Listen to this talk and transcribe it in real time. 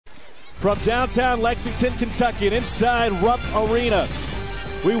From downtown Lexington, Kentucky, and inside Rupp Arena,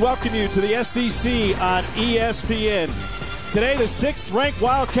 we welcome you to the SEC on ESPN. Today, the 6th-ranked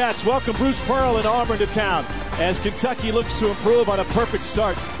Wildcats welcome Bruce Pearl and Auburn to town as Kentucky looks to improve on a perfect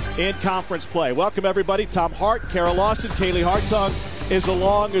start in conference play. Welcome, everybody. Tom Hart, Kara Lawson, Kaylee Hartung is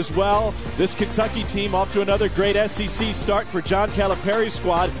along as well. This Kentucky team off to another great SEC start for John Calipari's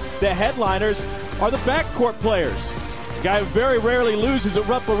squad. The headliners are the backcourt players. The guy who very rarely loses at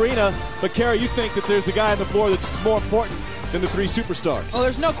Rupp Arena. But, Kara, you think that there's a guy on the floor that's more important than the 3 superstars? Well,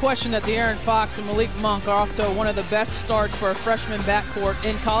 there's no question that De'Aaron Fox and Malik Monk are off to one of the best starts for a freshman backcourt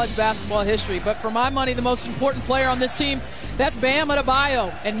in college basketball history. But for my money, the most important player on this team, that's Bam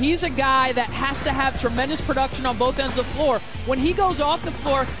Adebayo. And he's a guy that has to have tremendous production on both ends of the floor. When he goes off the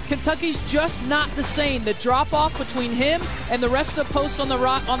floor, Kentucky's just not the same. The drop-off between him and the rest of the posts on the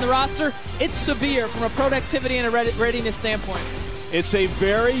roster, it's severe from a productivity and a readiness standpoint. It's a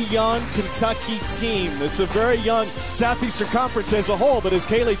very young Kentucky team. It's a very young Southeastern Conference as a whole, but as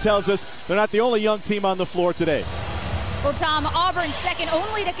Kaylee tells us, they're not the only young team on the floor today. Well, Tom, Auburn's second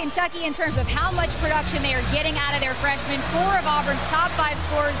only to Kentucky in terms of how much production they are getting out of their freshmen. 4 of Auburn's top 5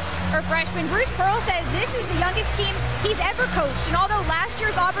 scorers are freshmen. Bruce Pearl says this is the youngest team he's ever coached. And although last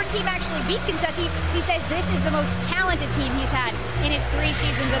year's Auburn team actually beat Kentucky, he says this is the most talented team he's had in his 3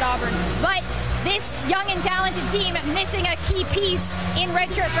 seasons at Auburn. But this young and talented team missing a key piece in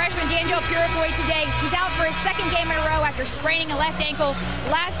redshirt freshman D'Angelo Purifoy today. He's out for his 2nd game in a row after spraining a left ankle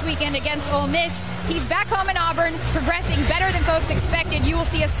last weekend against Ole Miss. He's back home in Auburn, progressing better than folks expected. You will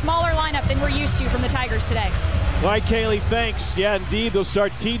see a smaller lineup than we're used to from the Tigers today. All right, Kaylee, thanks. Yeah, indeed, they'll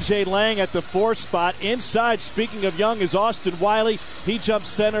start TJ Lang at the 4 spot. Inside, speaking of young, is Austin Wiley. He jumps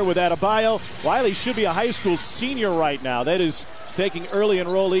center with Adebayo. Wiley should be a high school senior right now. That is taking early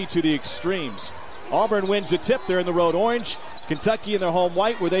enrollee to the extremes. Auburn wins a tip. They're in the road orange. Kentucky in their home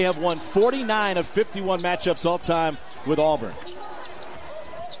white, where they have won 49 of 51 matchups all time with Auburn.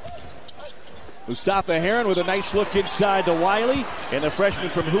 Mustafa Heron with a nice look inside to Wiley, and the freshman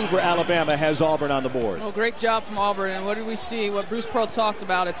from Hoover, Alabama, has Auburn on the board. Well, great job from Auburn, and what did we see? What Bruce Pearl talked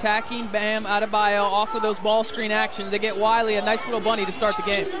about, attacking Bam Adebayo off of those ball screen actions. They get Wiley a nice little bunny to start the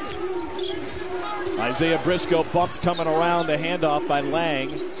game. Isaiah Briscoe bumped coming around the handoff by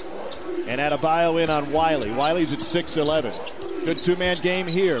Lang, and Adebayo in on Wiley. Wiley's at 6'11". Good two-man game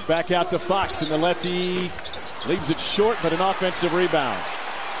here. Back out to Fox, and the lefty leaves it short, but an offensive rebound.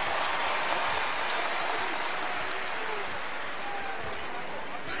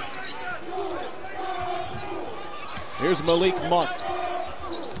 Here's Malik Monk.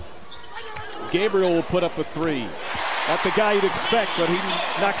 Gabriel will put up a 3. Not the guy you'd expect, but he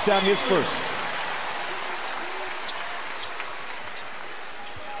knocks down his first.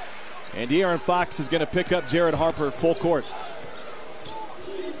 And De'Aaron Fox is going to pick up Jared Harper full court.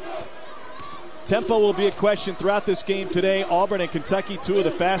 Tempo will be a question throughout this game today. Auburn and Kentucky, 2 of the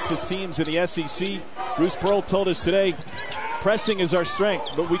fastest teams in the SEC. Bruce Pearl told us today, pressing is our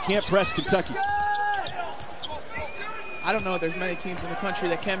strength, but we can't press Kentucky. I don't know if there's many teams in the country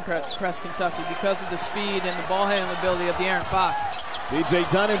that can press Kentucky because of the speed and the ball handling ability of De'Aaron Fox. DJ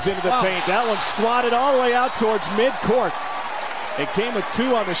Dunnins into the paint. That one swatted all the way out towards midcourt. It came with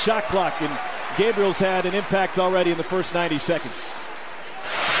 2 on the shot clock, and Gabriel's had an impact already in the first 90 seconds.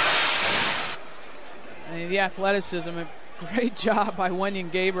 And the athleticism, a great job by Wenyon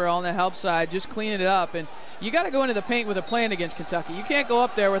Gabriel on the help side, just cleaning it up. And you got to go into the paint with a plan against Kentucky. You can't go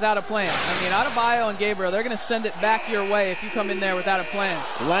up there without a plan. I mean, Adebayo and Gabriel, they're going to send it back your way if you come in there without a plan.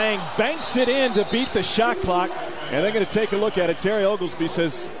 Lang banks it in to beat the shot clock, and they're going to take a look at it. Terry Oglesby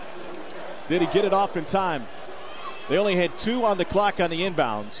says, did he get it off in time? They only had 2 on the clock on the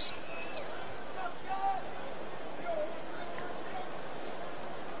inbounds.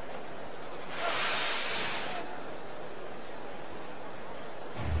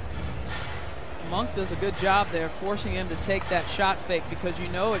 Monk does a good job there, forcing him to take that shot fake because you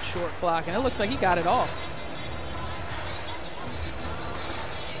know it's short clock, and it looks like he got it off.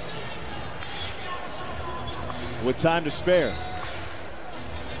 With time to spare.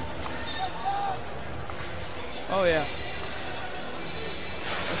 Oh, yeah.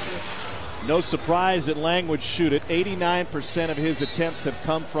 No surprise that Lang would shoot it. 89% of his attempts have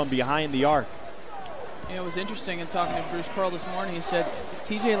come from behind the arc. You know, it was interesting in talking to Bruce Pearl this morning. He said if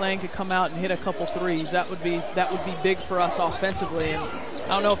TJ Lang could come out and hit a couple threes, that would be big for us offensively. And I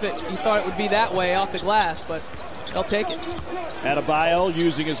don't know if he thought it would be that way off the glass, but they'll take it. Adebayo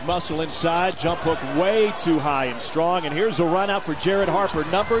using his muscle inside. Jump hook way too high and strong. And here's a run out for Jared Harper.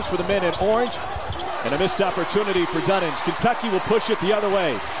 Numbers for the men in orange. And a missed opportunity for Dunnins. Kentucky will push it the other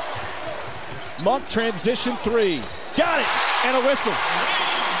way. Monk transition 3. Got it. And a whistle.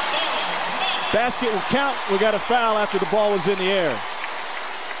 Basket will count. We got a foul after the ball was in the air.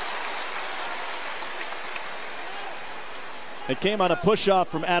 It came on a push-off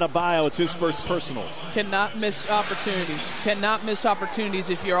from Adebayo. It's his first personal. Cannot miss opportunities. Cannot miss opportunities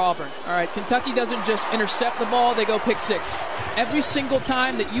if you're Auburn. All right, Kentucky doesn't just intercept the ball, they go pick six. Every single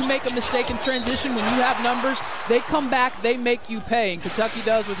time that you make a mistake in transition, when you have numbers, they come back, they make you pay. And Kentucky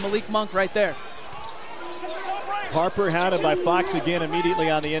does with Malik Monk right there. Harper hounded by Fox again immediately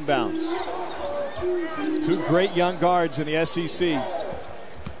on the inbounds. Two great young guards in the SEC.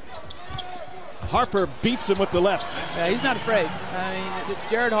 Harper beats him with the left. Yeah, he's not afraid. I mean,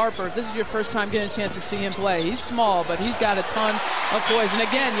 Jared Harper, if this is your first time getting a chance to see him play, he's small, but he's got a ton of poise. And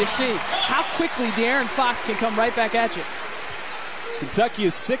again, you see how quickly De'Aaron Fox can come right back at you. Kentucky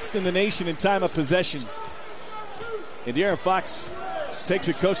is 6th in the nation in time of possession. And De'Aaron Fox takes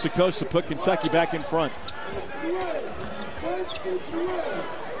it coast to coast to put Kentucky back in front.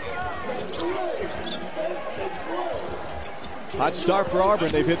 Hot start for Auburn.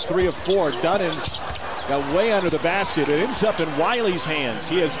 They've hit 3 of 4. Dunnins got way under the basket. It ends up in Wiley's hands.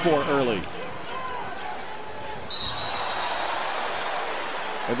 He has 4 early.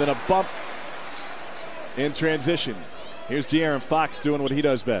 And then a bump in transition. Here's De'Aaron Fox doing what he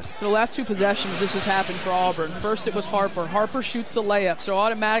does best. So the last 2 possessions, this has happened for Auburn. First, it was Harper. Harper shoots the layup, so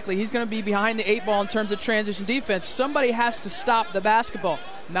automatically he's going to be behind the 8 ball in terms of transition defense. Somebody has to stop the basketball.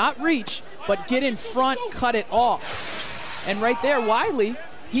 Not reach, but get in front, cut it off. And right there, Wiley,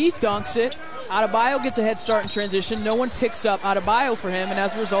 he dunks it. Adebayo gets a head start in transition. No one picks up Adebayo for him, and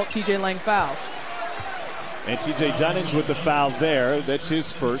as a result, TJ Lang fouls. And TJ Dunnins with the foul there. That's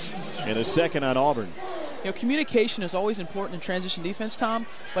his first and a second on Auburn. You know, communication is always important in transition defense, Tom,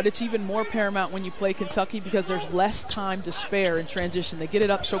 but it's even more paramount when you play Kentucky because there's less time to spare in transition. They get it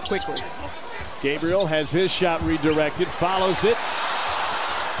up so quickly. Gabriel has his shot redirected, follows it,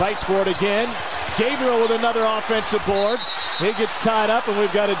 fights for it again. Gabriel with another offensive board. He gets tied up, and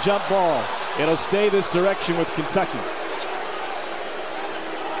we've got a jump ball. It'll stay this direction with Kentucky.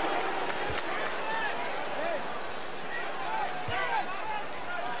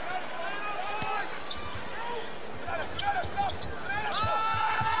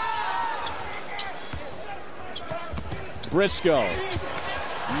 Briscoe.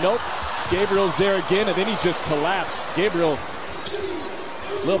 Nope. Gabriel's there again, and then he just collapsed. Gabriel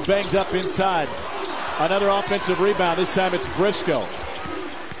a little banged up inside. Another offensive rebound. This time it's Briscoe.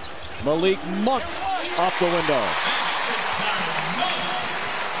 Malik Monk off the window.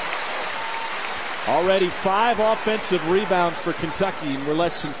 Already 5 offensive rebounds for Kentucky, and we're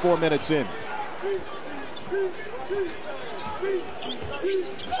less than 4 minutes in.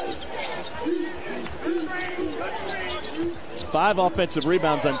 Five offensive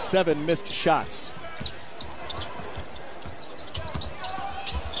rebounds on 7 missed shots.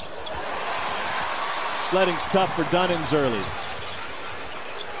 Sledding's tough for Dunnins early.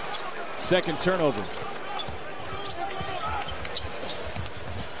 Second turnover.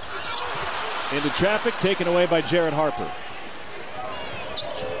 Into traffic, taken away by Jared Harper.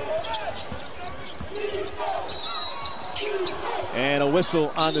 And a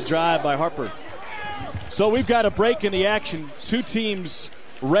whistle on the drive by Harper. So we've got a break in the action. 2 teams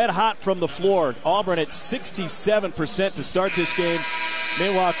red hot from the floor. Auburn at 67% to start this game.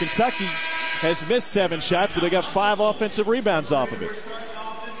 Meanwhile, Kentucky has missed 7 shots, but they got 5 offensive rebounds off of it.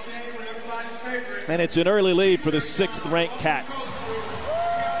 And it's an early lead for the 6th-ranked Cats.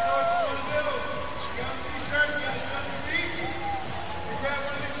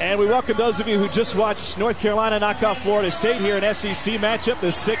 And we welcome those of you who just watched North Carolina knock off Florida State here in SEC matchup.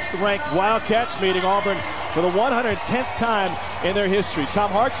 The 6th-ranked Wildcats meeting Auburn for the 110th time in their history. Tom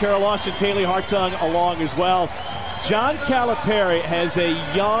Hart, Carol Lawson, Kaylee Hartung along as well. John Calipari has a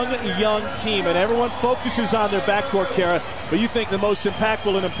young team, and everyone focuses on their backcourt, Kara, but you think the most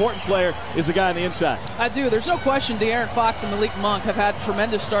impactful and important player is the guy on the inside. I do. There's no question De'Aaron Fox and Malik Monk have had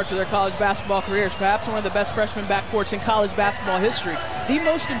tremendous starts to their college basketball careers, perhaps one of the best freshman backcourts in college basketball history. The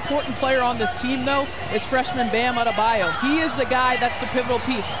most important player on this team, though, is freshman Bam Adebayo. He is the guy that's the pivotal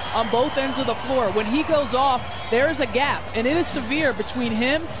piece on both ends of the floor. When he goes off, there is a gap, and it is severe between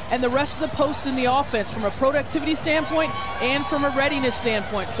him and the rest of the posts in the offense from a productivity standpoint and from a readiness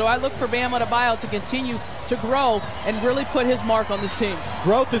standpoint. So I look for Bam Adebayo to continue to grow and really put his mark on this team.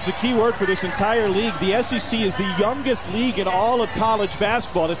 Growth is the key word for this entire league. The SEC is the youngest league in all of college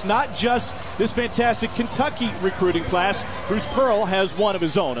basketball. And it's not just this fantastic Kentucky recruiting class. Bruce Pearl has one of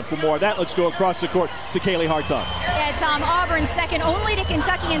his own. And for more of that, let's go across the court to Kaylee Hartung. Yeah, Tom. Auburn's second only to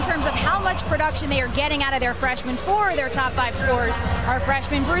Kentucky in terms of how much production they are getting out of their freshmen. 4 of their top 5 scorers are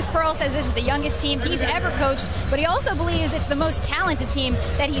freshmen. Bruce Pearl says this is the youngest team he's ever coached, but he also believes it's the most talented team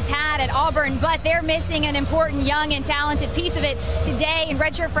that he's had at Auburn, but they're missing an important young and talented piece of it today. In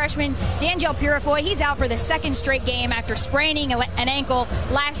redshirt freshman Danjel Purifoy, he's out for the 2nd straight game after spraining an ankle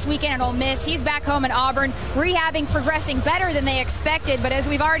last weekend at Ole Miss. He's back home at Auburn, rehabbing, progressing better than they expected, but as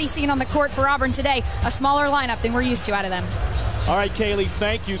we've already seen on the court for Auburn today, a smaller lineup than we're used to out of them. All right, Kaylee,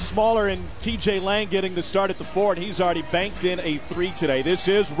 thank you. Smaller and TJ Lang getting the start at the 4, and he's already banked in a 3 today. This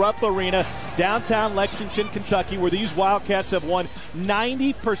is Rupp Arena, downtown Lexington, Kentucky, where these Wildcats have won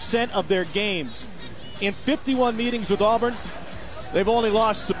 90% of their games. In 51 meetings with Auburn, they've only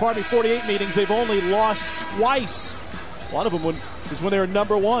lost, 48 meetings, they've only lost twice. One of them was when they were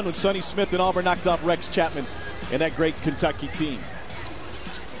number 1, when Sonny Smith and Auburn knocked off Rex Chapman and that great Kentucky team.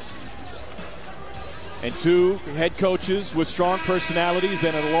 And 2 head coaches with strong personalities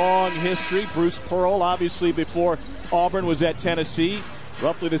and a long history. Bruce Pearl, obviously, before Auburn, was at Tennessee.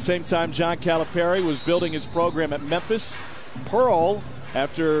 Roughly the same time John Calipari was building his program at Memphis. Pearl,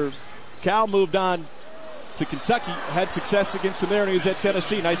 after Cal moved on to Kentucky, had success against him there, and he was at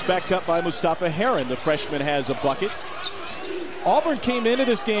Tennessee. Nice back cut by Mustafa Heron. The freshman has a bucket. Auburn came into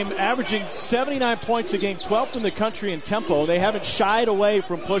this game averaging 79 points a game, 12th in the country in tempo. They haven't shied away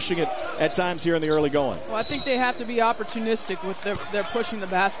from pushing it at times here in the early going. Well, I think they have to be opportunistic with their pushing the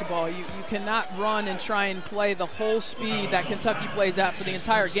basketball. You cannot run and try and play the whole speed that Kentucky plays at for the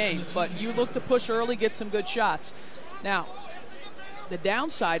entire game. But you look to push early, get some good shots. Now, the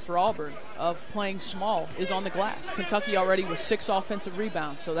downside for Auburn of playing small is on the glass. Kentucky already was 6 offensive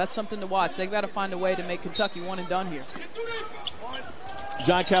rebounds, so that's something to watch. They've got to find a way to make Kentucky one and done here.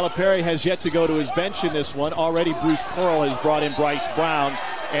 John Calipari has yet to go to his bench in this one. Already Bruce Pearl has brought in Bryce Brown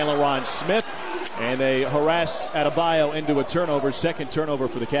and LaRon Smith, and they harass Adebayo into a turnover, 2nd turnover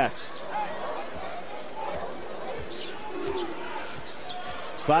for the Cats.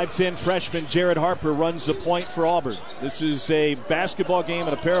 5'10" freshman Jared Harper runs the point for Auburn. This is a basketball game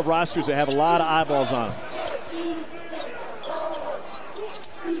and a pair of rosters that have a lot of eyeballs on them.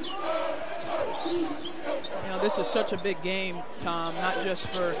 This is such a big game, Tom, not just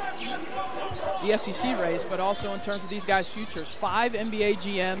for the SEC race, but also in terms of these guys' futures. 5 NBA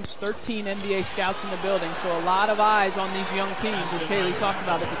GMs, 13 NBA scouts in the building, so a lot of eyes on these young teams, as Kaylee talked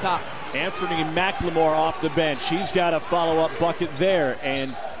about at the top. Anthony McLemore off the bench. He's got a follow-up bucket there,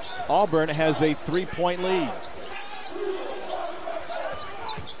 and Auburn has a 3-point lead.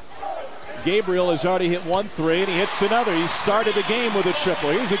 Gabriel has already hit 1 3, and he hits another. He started the game with a triple.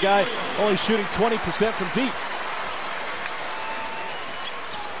 Here's a guy only shooting 20% from deep.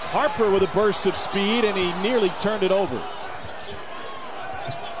 Harper with a burst of speed, and he nearly turned it over.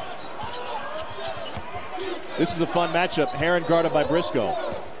 This is a fun matchup. Heron guarded by Briscoe.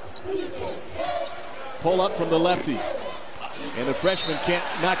 Pull up from the lefty. And the freshman can't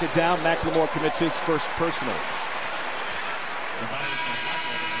knock it down. McLemore commits his first personal.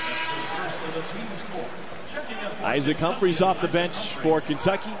 Isaac Humphries off the bench for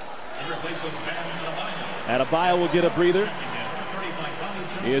Kentucky. Adebayo will get a breather.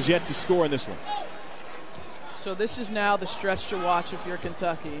 He has yet to score in this one. So this is now the stretch to watch if you're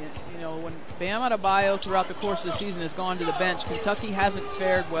Kentucky. You know, when Bam Adebayo throughout the course of the season has gone to the bench, Kentucky hasn't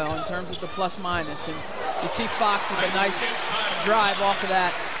fared well in terms of the plus-minus. And you see Fox with a nice drive off of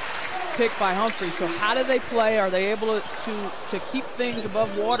that pick by Humphrey. So how do they play? Are they able to keep things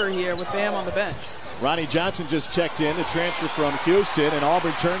above water here with Bam on the bench? Ronnie Johnson just checked in, the transfer from Houston, and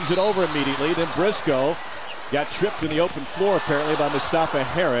Auburn turns it over immediately. Then Briscoe got tripped in the open floor apparently by Mustafa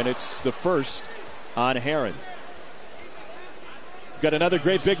Heron. It's the first on Heron. Got another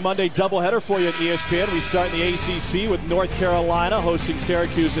great Big Monday doubleheader for you at ESPN. We start in the ACC with North Carolina hosting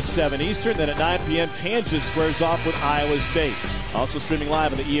Syracuse at 7 Eastern. Then at 9 p.m., Kansas squares off with Iowa State. Also streaming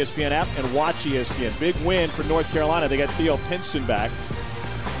live on the ESPN app and watch ESPN. Big win for North Carolina. They got Theo Pinson back.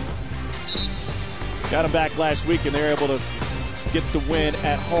 Got him back last week, and they're able to get the win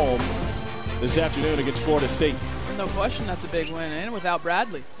at home this afternoon against Florida State. No question that's a big win, and without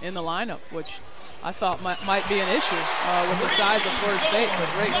Bradley in the lineup, which I thought might be an issue with the size of Florida State. But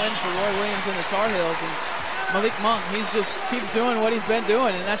great win for Roy Williams and the Tar Heels. And Malik Monk, he's just keeps doing what he's been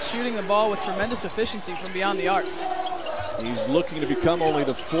doing, and that's shooting the ball with tremendous efficiency from beyond the arc. He's looking to become only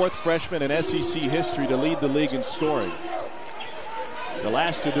the 4th freshman in SEC history to lead the league in scoring. The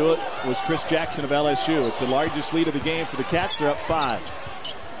last to do it was Chris Jackson of LSU. It's the largest lead of the game for the Cats. They're up 5.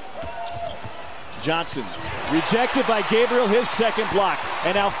 Johnson rejected by Gabriel, his second block.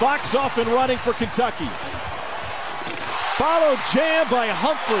 And now Fox off and running for Kentucky. Followed jam by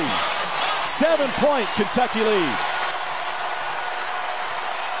Humphries. 7-point Kentucky lead.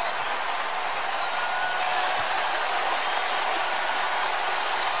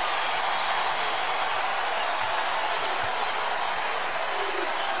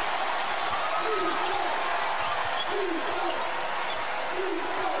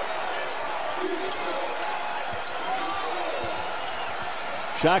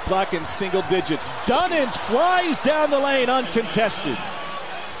 Shot clock in single digits. Dunnins flies down the lane uncontested.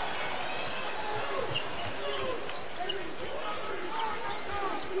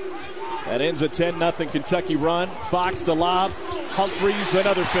 That ends a 10-0 Kentucky run. Fox the lob. Humphreys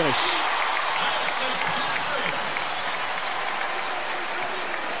another finish.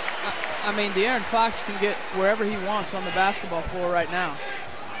 I mean, De'Aaron Fox can get wherever he wants on the basketball floor right now.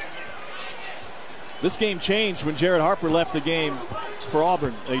 This game changed when Jared Harper left the game for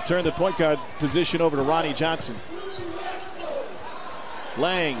Auburn. They turned the point guard position over to Ronnie Johnson.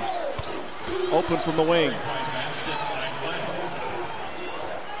 Lang open from the wing.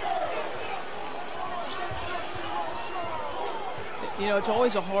 You know, it's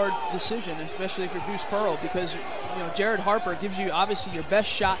always a hard decision, especially if you're Bruce Pearl, because, you know, Jared Harper gives you obviously your best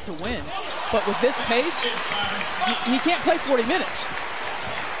shot to win. But with this pace, he can't play 40 minutes.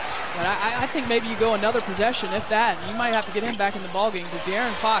 But I think maybe you go another possession, if that. You might have to get him back in the ballgame, because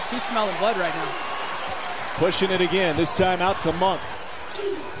De'Aaron Fox, he's smelling blood right now. Pushing it again, this time out to Monk.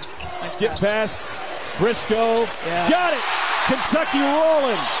 Skip pass, Briscoe, got it! Kentucky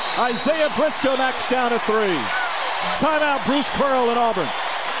rolling. Isaiah Briscoe knocks down a three. Timeout, Bruce Pearl in Auburn.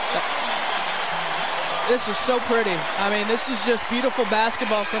 This is so pretty. I mean, this is just beautiful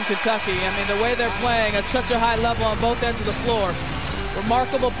basketball from Kentucky. I mean, the way they're playing at such a high level on both ends of the floor.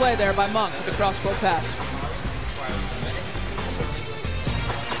 Remarkable play there by Monk with the cross-court pass.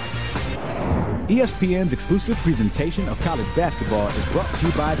 ESPN's exclusive presentation of college basketball is brought to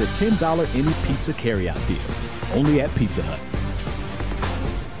you by the $10 any pizza carryout deal. Only at Pizza Hut.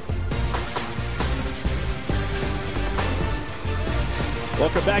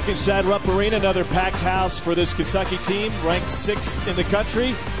 Welcome back inside Rupp Arena. Another packed house for this Kentucky team, ranked 6th in the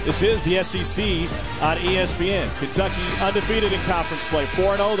country. This is the SEC on ESPN. Kentucky undefeated in conference play,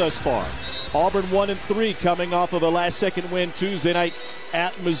 4-0 thus far. Auburn 1-3, coming off of a last-second win Tuesday night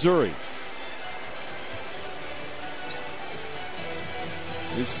at Missouri.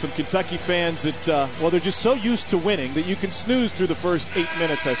 There's some Kentucky fans that, well, they're just so used to winning that you can snooze through the first 8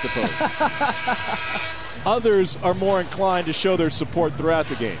 minutes, I suppose. Others are more inclined to show their support throughout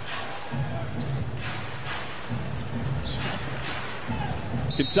the game.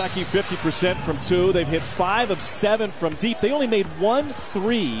 Kentucky 50% from two. They've hit 5 of 7 from deep. They only made 1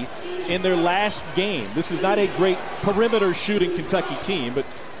 3 in their last game. This is not a great perimeter shooting Kentucky team, but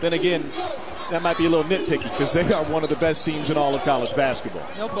then again, that might be a little nitpicky because they are one of the best teams in all of college basketball.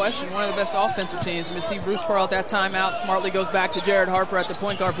 No question, one of the best offensive teams. We see Bruce Pearl at that timeout. Smartly goes back to Jared Harper at the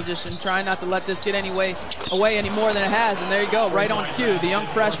point guard position, trying not to let this get away any more than it has. And there you go, right on cue, the young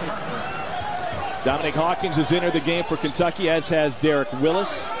freshman. Dominic Hawkins has entered the game for Kentucky, as has Derek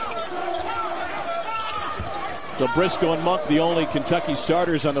Willis. So Briscoe and Monk, the only Kentucky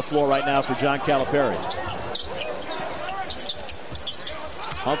starters on the floor right now for John Calipari.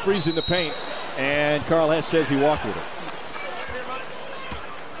 Humphreys in the paint. And Carl Hess says he walked with it.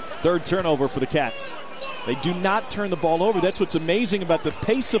 Third turnover for the Cats. They do not turn the ball over. That's what's amazing about the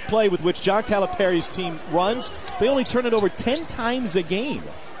pace of play with which John Calipari's team runs. They only turn it over 10 times a game.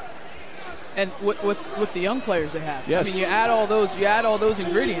 And with the young players they have. Yes. I mean, you add all those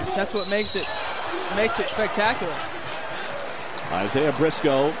ingredients. That's what makes it spectacular. Isaiah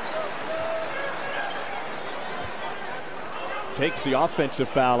Briscoe takes the offensive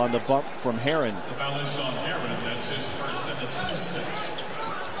foul on the bump from Herron. The foul is on Herron. That's his first, and it's his 6th.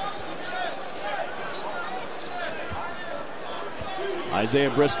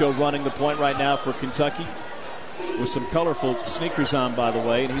 Isaiah Briscoe running the point right now for Kentucky with some colorful sneakers on, by the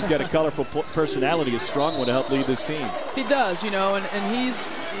way, and he's got a colorful personality, a strong one to help lead this team. He does, you know, and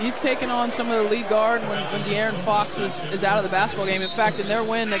he's taken on some of the lead guard when De'Aaron Fox is out of the basketball game. In fact, in their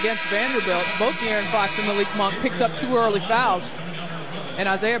win against Vanderbilt, both De'Aaron Fox and Malik Monk picked up 2 early fouls. And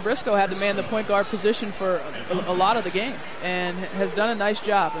Isaiah Briscoe had to man the point guard position for a lot of the game and has done a nice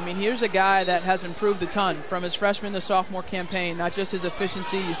job. I mean, here's a guy that has improved a ton from his freshman to sophomore campaign, not just his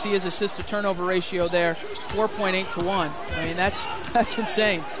efficiency. You see his assist-to-turnover ratio there, 4.8 to 1. I mean, that's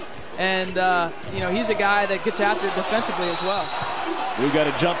insane. And, you know, he's a guy that gets after it defensively as well. We've got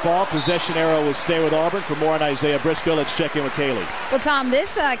a jump ball. Possession arrow will stay with Auburn. For more on Isaiah Briscoe, let's check in with Kaylee. Well, Tom,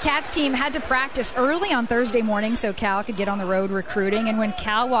 this Cats team had to practice early on Thursday morning so Cal could get on the road recruiting. And when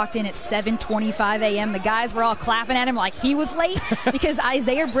Cal walked in at 7:25 a.m., the guys were all clapping at him like he was late because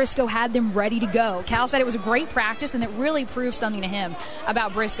Isaiah Briscoe had them ready to go. Cal said it was a great practice and it really proved something to him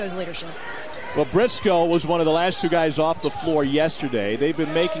about Briscoe's leadership. Well, Briscoe was one of the last 2 guys off the floor yesterday. They've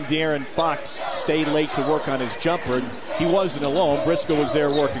been making De'Aaron Fox stay late to work on his jumper. He wasn't alone. Briscoe was there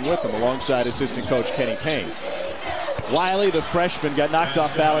working with him alongside assistant coach Kenny Payne. Wiley, the freshman, got knocked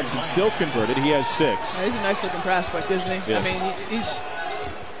off balance and still converted. He has 6. Yeah, he's a nice looking prospect, isn't he? Yes. I mean,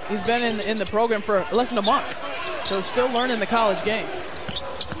 he's been in the program for less than a month, so still learning the college game.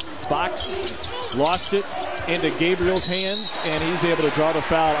 Fox lost it into Gabriel's hands, and he's able to draw the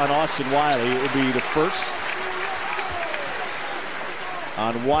foul on Austin Wiley. It would be the first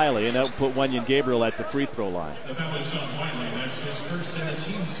on Wiley, and that would put Wenyen Gabriel at the free throw line. The foul is on Wiley. That's his first in the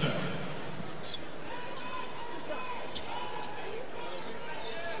team set.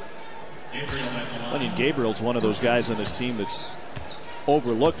 Wenyen Gabriel's one of those guys on this team that's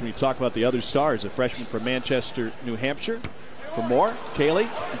overlooked when you talk about the other stars. A freshman from Manchester, New Hampshire. For more, Kaylee,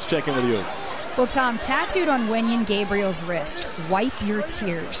 let's check in with you. Well, Tom, tattooed on Wenyen Gabriel's wrist, wipe your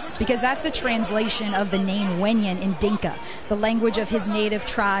tears, because that's the translation of the name Wenyen in Dinka, the language of his native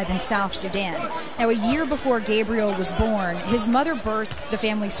tribe in South Sudan. Now, a year before Gabriel was born, his mother birthed the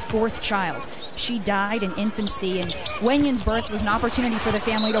family's 4th child. She died in infancy, and Wenyen's birth was an opportunity for the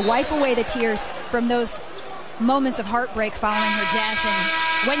family to wipe away the tears from those moments of heartbreak following her death.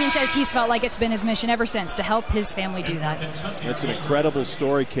 And Wenyen says he's felt like it's been his mission ever since to help his family do that. That's an incredible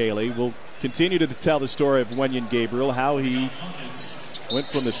story, Kaylee. We'll continue to tell the story of Wenyen Gabriel, how he went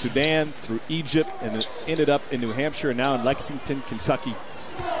from the Sudan through Egypt and ended up in New Hampshire and now in Lexington, Kentucky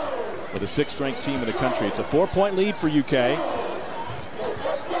with a 6th-ranked team in the country. It's a 4-point lead for UK.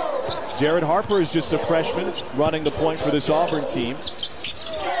 Jared Harper is just a freshman running the point for this Auburn team.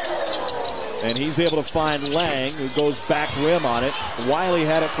 And he's able to find Lang, who goes back rim on it. Wiley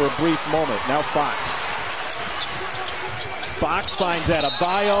had it for a brief moment. Now Fox. Fox finds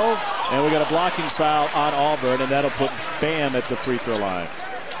Adebayo, and we got a blocking foul on Auburn, and that'll put Bam at the free throw line.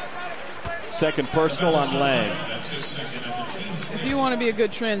 Second personal on Lang. If you want to be a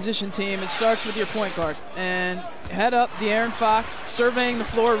good transition team, it starts with your point guard. And head up, De'Aaron Fox, surveying the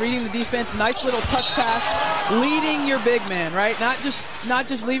floor, reading the defense, nice little touch pass, leading your big man, right? Not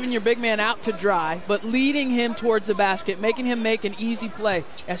just leaving your big man out to dry, but leading him towards the basket, making him make an easy play.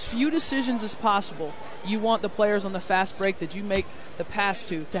 As few decisions as possible, you want the players on the fast break that you make the pass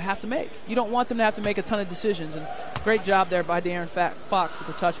to have to make. You don't want them to have to make a ton of decisions. And great job there by De'Aaron Fox with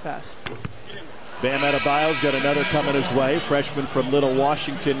the touch pass. Bam Adebayo's got another coming his way, freshman from Little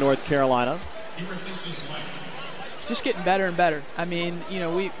Washington, North Carolina. Just getting better and better. I mean, you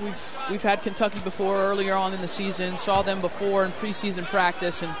know, we've had Kentucky before earlier on in the season, saw them before in preseason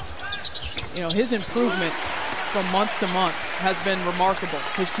practice, and you know, his improvement from month to month has been remarkable.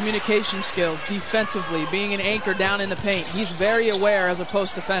 His communication skills, defensively, being an anchor down in the paint. He's very aware as a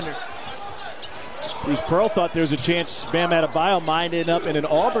post defender. Bruce Pearl thought there was a chance Bam Adebayo might end up in an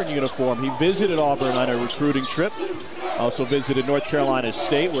Auburn uniform. He visited Auburn on a recruiting trip. Also visited North Carolina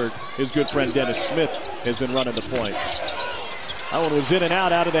State, where his good friend Dennis Smith has been running the point. That one was in and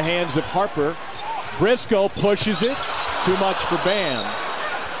out of the hands of Harper. Briscoe pushes it. Too much for Bam.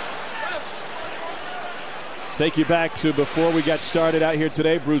 Take you back to before we got started out here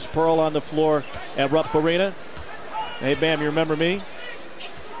today. Bruce Pearl on the floor at Rupp Arena. Hey, Bam, you remember me?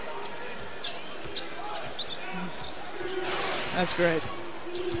 That's great.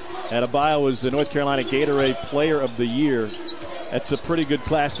 Adebayo was the North Carolina Gatorade Player of the Year. That's a pretty good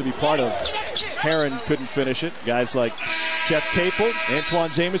class to be part of. Herron couldn't finish it. Guys like Jeff Capel,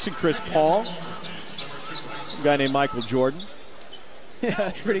 Antoine Jamison, Chris Paul. A guy named Michael Jordan. Yeah,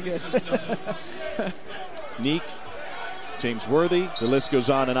 that's pretty good. Neek, James Worthy. The list goes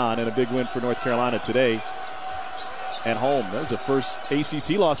on, and a big win for North Carolina today at home. That was the first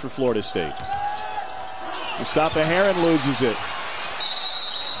ACC loss for Florida State. Mustafa Herron loses it.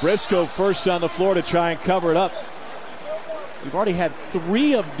 Briscoe first on the floor to try and cover it up. We've already had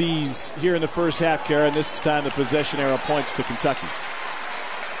 3 of these here in the first half, Kara, and this time the possession arrow points to Kentucky.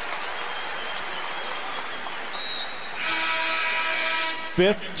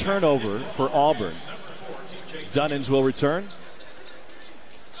 Fifth turnover for Auburn. Dunnins will return.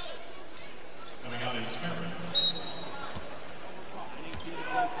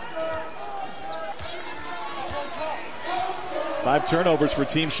 Five turnovers for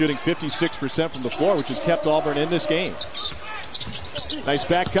teams shooting 56% from the floor, which has kept Auburn in this game. Nice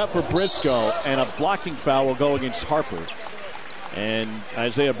back cut for Briscoe, and a blocking foul will go against Harper. And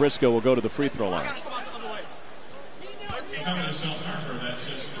Isaiah Briscoe will go to the free throw line.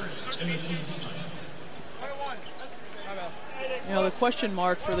 You know, the question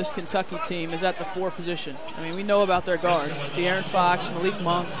mark for this Kentucky team is at the 4 position. I mean, we know about their guards, De'Aaron Fox, Malik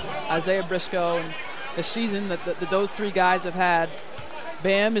Monk, Isaiah Briscoe, and the season that those 3 guys have had.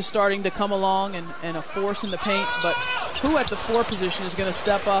 Bam is starting to come along and a force in the paint, but who at the 4 position is going to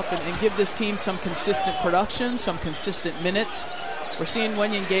step up and give this team some consistent production, some consistent minutes? We're seeing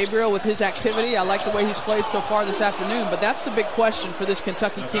Wenyen Gabriel with his activity. I like the way he's played so far this afternoon, but that's the big question for this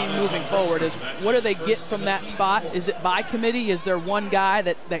Kentucky team moving forward is what do they get from that spot? Is it by committee? Is there one guy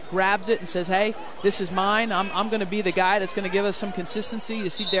that grabs it and says, hey, this is mine. I'm going to be the guy that's going to give us some consistency.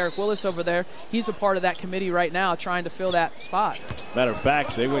 You see Derek Willis over there. He's a part of that committee right now trying to fill that spot. Matter of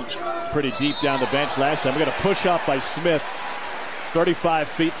fact, they went pretty deep down the bench last time. We're going to push off by Smith, 35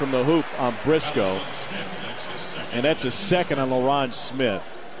 feet from the hoop on Briscoe. And that's a second on LaRon Smith.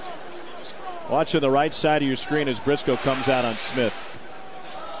 Watch on the right side of your screen as Briscoe comes out on Smith.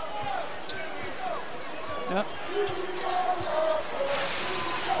 Yep.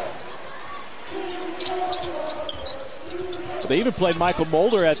 They even played Michael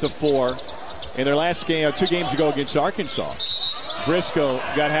Mulder at the 4 in their last game, 2 games ago against Arkansas. Briscoe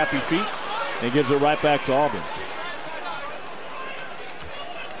got happy feet and gives it right back to Auburn.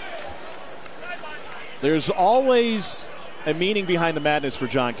 There's always a meaning behind the madness for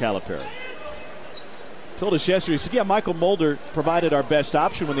John Calipari. Told us yesterday, he said, yeah, Michael Mulder provided our best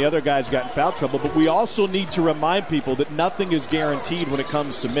option when the other guys got in foul trouble, but we also need to remind people that nothing is guaranteed when it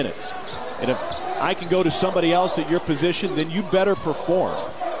comes to minutes. And if I can go to somebody else at your position, then you better perform.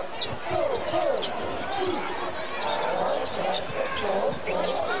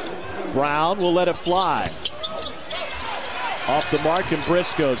 Brown will let it fly. Off the mark, and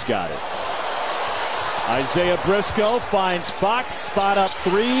Briscoe's got it. Isaiah Briscoe finds Fox, spot up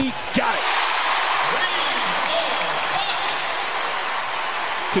 3, got it.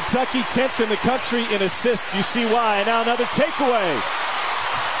 Kentucky 10th in the country in assists. You see why. Now another takeaway.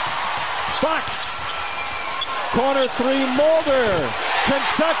 Fox, corner 3, Mulder.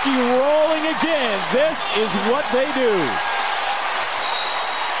 Kentucky rolling again. This is what they do.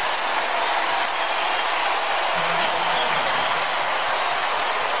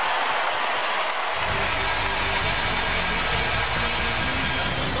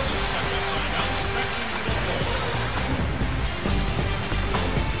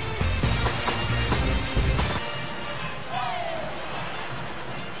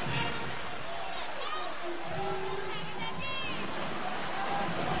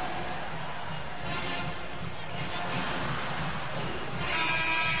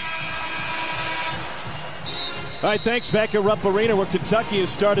 All right, thanks. Back at Rupp Arena, where Kentucky has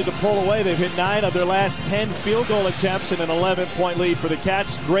started to pull away. They've hit 9 of their last 10 field goal attempts and an 11-point lead for the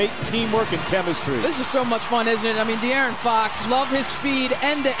Cats. Great teamwork and chemistry. This is so much fun, isn't it? I mean, De'Aaron Fox, love his speed,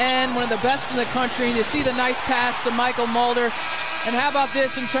 end-to-end, one of the best in the country. And you see the nice pass to Michael Mulder. And how about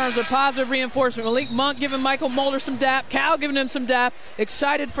this in terms of positive reinforcement? Malik Monk giving Michael Mulder some dap. Cal giving him some dap.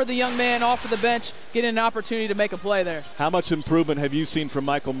 Excited for the young man off of the bench, getting an opportunity to make a play there. How much improvement have you seen from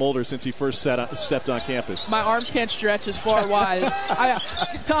Michael Mulder since he first stepped on campus? My arms can't stretch as far wide.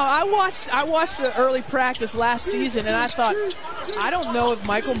 Tom, I watched the early practice last season, and I thought, I don't know if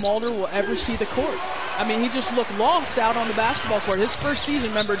Michael Mulder will ever see the court. I mean, he just looked lost out on the basketball court. His first season,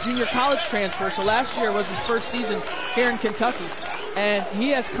 remember, junior college transfer, so last year was his first season here in Kentucky. And he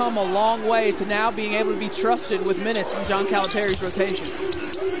has come a long way to now being able to be trusted with minutes in John Calipari's rotation.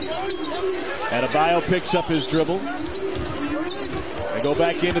 Adebayo picks up his dribble. They go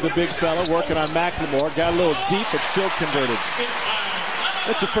back into the big fella, working on McLemore. Got a little deep, but still converted.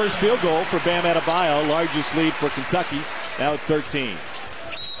 That's the first field goal for Bam Adebayo. Largest lead for Kentucky, now at 13.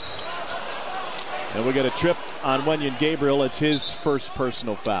 And we get a trip on Wenyen Gabriel. It's his first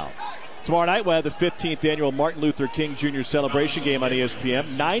personal foul. Tomorrow night we'll have the 15th annual Martin Luther King Jr. celebration game on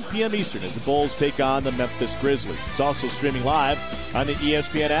ESPN, 9 p.m. Eastern, as the Bulls take on the Memphis Grizzlies. It's also streaming live on the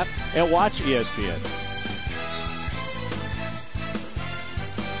ESPN app and Watch ESPN.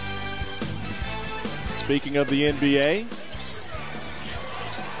 Speaking of the NBA,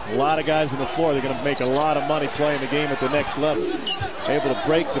 a lot of guys on the floor. They're going to make a lot of money playing the game at the next level. Able to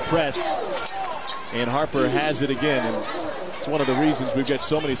break the press, and Harper has it again. And it's one of the reasons we've got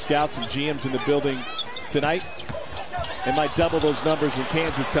so many scouts and GMs in the building tonight. They might double those numbers when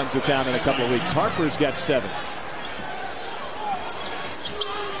Kansas comes to town in a couple of weeks. Harper's got 7.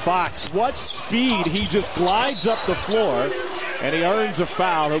 Fox, what speed. He just glides up the floor, and he earns a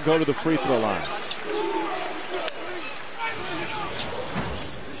foul. He'll go to the free throw line.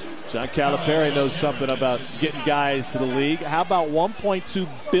 John Calipari knows something about getting guys to the league. How about $1.2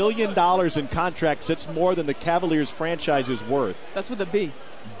 billion in contracts? That's more than the Cavaliers franchise is worth. That's with a B.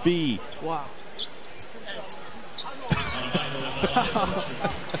 B. Wow.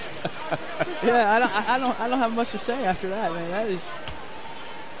 Yeah, I don't have much to say after that, man. That is,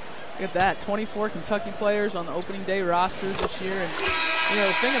 look at that. 24 Kentucky players on the opening day roster this year. And you know,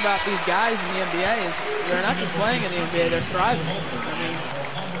 the thing about these guys in the NBA is they're not just playing in the NBA, they're thriving. I mean,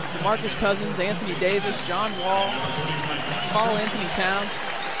 Marcus Cousins, Anthony Davis, John Wall, Carl Anthony Towns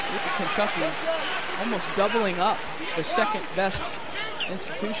with Kentucky almost doubling up the second best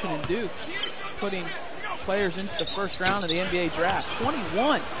institution in Duke, putting players into the first round of the NBA draft.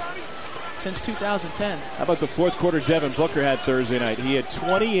 21 since 2010. How about the fourth quarter Devin Booker had Thursday night? He had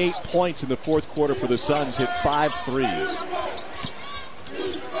 28 points in the fourth quarter for the Suns, hit 5 threes.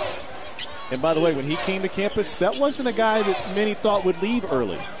 And by the way, when he came to campus, that wasn't a guy that many thought would leave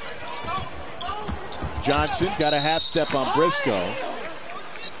early. Johnson got a half step on Briscoe.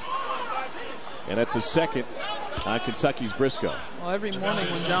 And that's the second on Kentucky's Briscoe. Well, every morning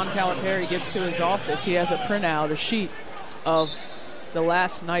when John Calipari gets to his office, he has a printout, a sheet of the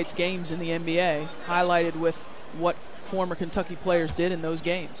last night's games in the NBA, highlighted with what former Kentucky players did in those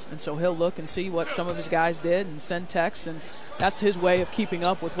games. And so he'll look and see what some of his guys did and send texts, and that's his way of keeping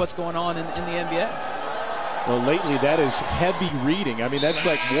up with what's going on in the NBA. Well, lately that is heavy reading. I mean, that's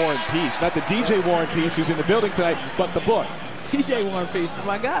like War and Peace. Not the DJ War and Peace who's in the building tonight, but the book. DJ War and Peace is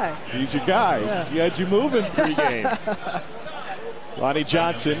my guy. He's your guy. Yeah. He had you moving pregame. Lonnie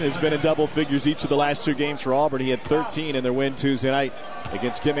Johnson has been in double figures each of the last 2 games for Auburn. He had 13 in their win Tuesday night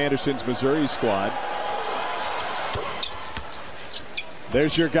against Kim Anderson's Missouri squad.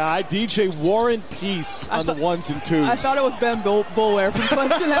 There's your guy, DJ Warren Peace on the 1s and 2s. I thought it was Ben Boulware from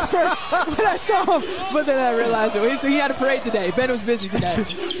Clemson at first when I saw him, but then I realized he had a parade today. Ben was busy today.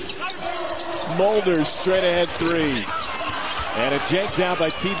 Mulder straight ahead 3. And it's yanked down by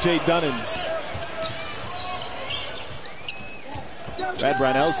TJ Dunnins. Brad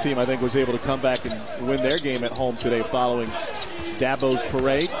Brownell's team, I think, was able to come back and win their game at home today following Dabo's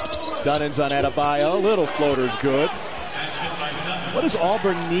parade. Dunnins on Adebayo. Little floater's good. What does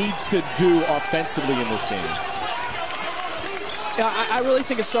Auburn need to do offensively in this game? Yeah, I really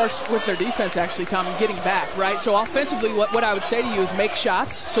think it starts with their defense, actually, Tom, and getting back, right? So offensively, what I would say to you is make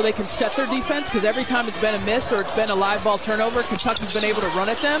shots so they can set their defense, because every time it's been a miss or it's been a live ball turnover, Kentucky's been able to run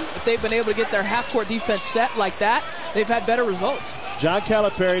at them. If they've been able to get their half-court defense set like that, they've had better results. John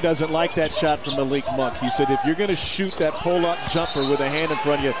Calipari doesn't like that shot from Malik Monk. He said if you're going to shoot that pull-up jumper with a hand in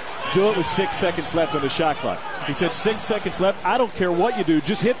front of you, do it with 6 seconds left on the shot clock. He said 6 seconds left. I don't care what you do.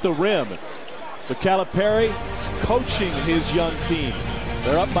 Just hit the rim. So Calipari coaching his young team.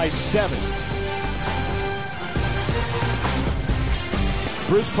 They're up by 7.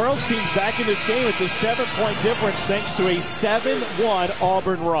 Bruce Pearl's team back in this game. It's a 7-point difference thanks to a 7-1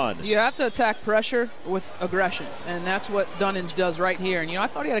 Auburn run. You have to attack pressure with aggression, and that's what Dunnins does right here. And, I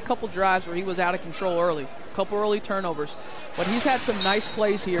thought he had a couple drives where he was out of control early, a couple early turnovers. But he's had some nice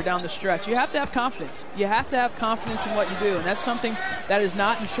plays here down the stretch. You have to have confidence. You have to have confidence in what you do, and that's something that is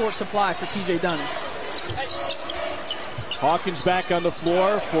not in short supply for TJ Dunnins. Hawkins back on the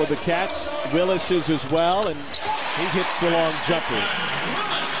floor for the Cats. Willis is as well, and he hits the long jumper.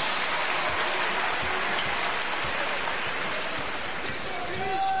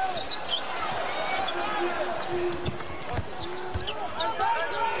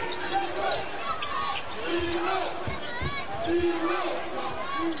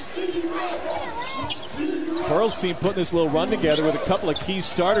 Pearl's team putting this little run together with a couple of key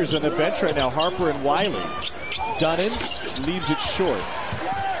starters on the bench right now, Harper and Wiley. Dunnins leaves it short.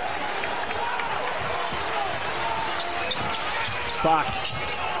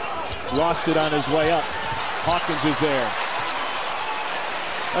 Fox lost it on his way up. Hawkins is there.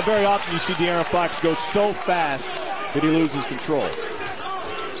 Not very often you see De'Aaron Fox go so fast that he loses control.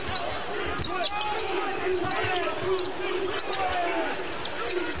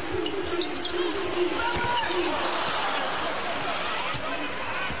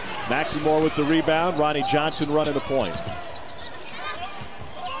 McLemore with the rebound. Ronnie Johnson running the point.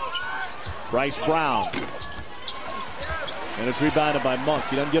 Bryce Brown. And it's rebounded by Monk.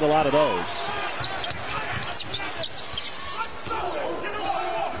 He doesn't get a lot of those.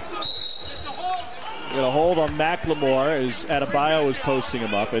 We're going to hold on McLemore as Adebayo is posting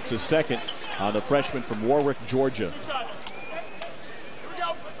him up. It's a second on the freshman from Warwick, Georgia.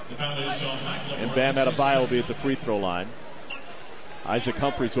 And Bam Adebayo will be at the free throw line. Isaac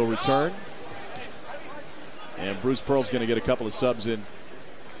Humphries will return. And Bruce Pearl's going to get a couple of subs in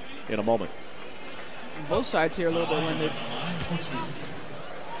a moment. Both sides here a little bit winded.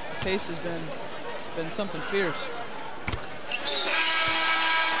 The pace has been something fierce.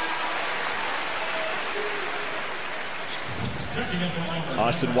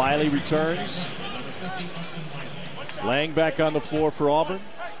 Austin Wiley returns. Lang back on the floor for Auburn.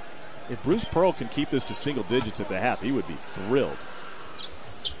 If Bruce Pearl can keep this to single digits at the half, he would be thrilled.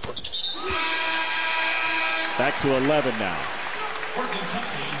 Back to 11 now.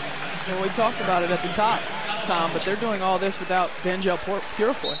 Well, we talked about it at the top, Tom, but they're doing all this without Denzel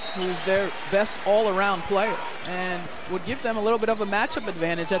Purifoy, who's their best all-around player, and would give them a little bit of a matchup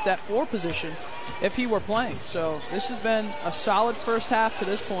advantage at that 4 position if he were playing. So this has been a solid first half to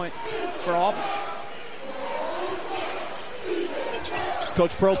this point for Auburn.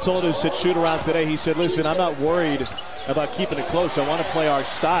 Coach Pearl told us at shoot-around today, he said, listen, I'm not worried about keeping it close. I want to play our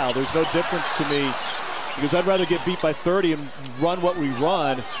style. There's no difference to me because I'd rather get beat by 30 and run what we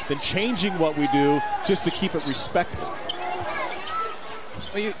run than changing what we do just to keep it respectful.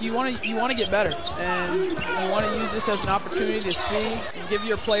 Well, you want to get better, and you want to use this as an opportunity to see and give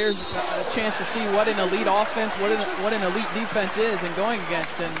your players a chance to see what an elite offense, what an elite defense is and going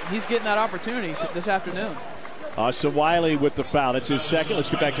against, and he's getting that opportunity this afternoon. So Wiley with the foul. That's his second. Let's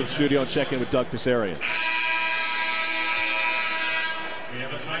get back to the studio and check in with Doug Kazarian. We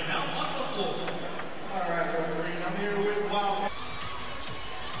have a timeout on the floor. All right, Green, I'm here with Wild.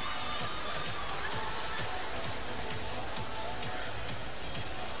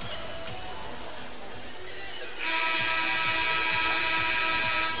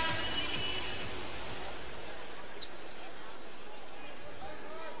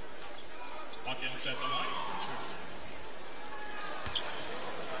 Hawkins at the line for 2.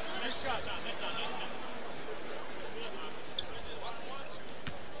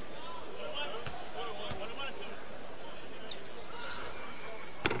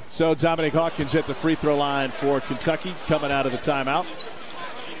 So Dominic Hawkins at the free throw line for Kentucky coming out of the timeout.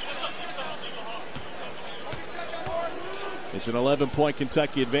 It's an 11-point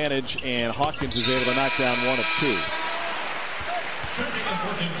Kentucky advantage, and Hawkins is able to knock down 1 of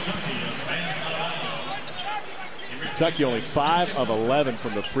 2. Kentucky only 5 of 11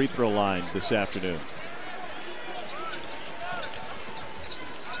 from the free throw line this afternoon.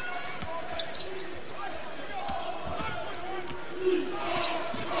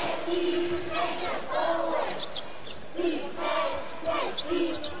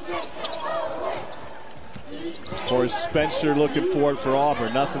 Of course, Spencer looking for it for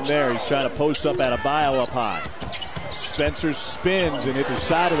Auburn. Nothing there. He's trying to post up Adebayo up high. Spencer spins and hit the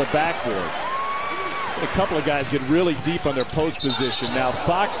side of the backboard. A couple of guys get really deep on their post position. Now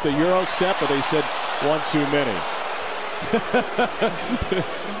Fox, the Euro step, but they said 1 too many.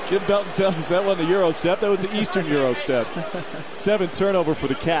 Jim Belton tells us that wasn't the Euro step. That was the Eastern Euro step. 7 turnover for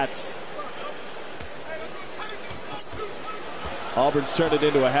the Cats. Auburn's turned it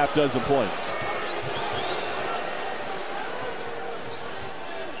into a half dozen points.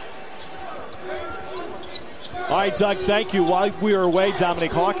 All right, Doug, thank you. While we were away,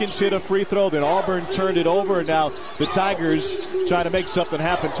 Dominic Hawkins hit a free throw. Then Auburn turned it over, and now the Tigers trying to make something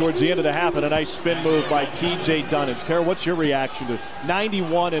happen towards the end of the half, and a nice spin move by T.J. Dunnins. Kara, what's your reaction to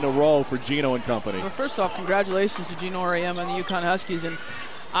 91 in a row for Gino and company? Well, first off, congratulations to Gino Auriemma and the UConn Huskies. And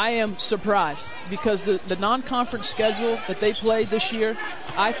I am surprised because the non-conference schedule that they played this year,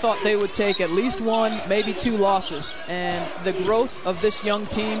 I thought they would take at least 1, maybe 2 losses. And the growth of this young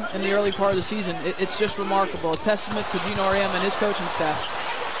team in the early part of the season, it's just remarkable. A testament to Gino Auriemma and his coaching staff.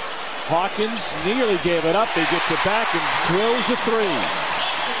 Hawkins nearly gave it up. He gets it back and drills a 3.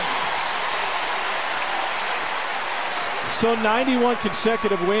 So 91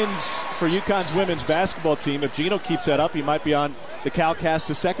 consecutive wins for UConn's women's basketball team. If Gino keeps that up, he might be on the CalCast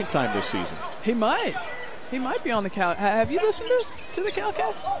the 2nd time this season. He might. He might be on the Cal. Have you listened to the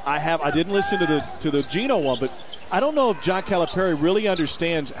CalCast? I have. I didn't listen to the Gino one, but I don't know if John Calipari really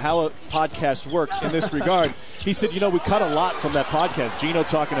understands how a podcast works in this regard. He said, we cut a lot from that podcast. Gino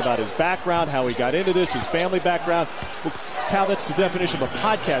talking about his background, how he got into this, his family background. Well, Cal, that's the definition of a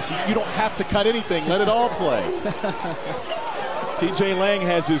podcast. You don't have to cut anything. Let it all play. TJ Lang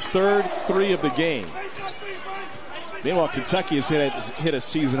has his 3rd 3 of the game. Meanwhile, Kentucky has hit a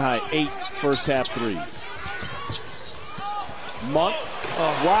season-high 8 first-half threes. Monk.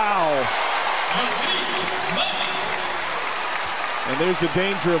 Oh, wow. And there's the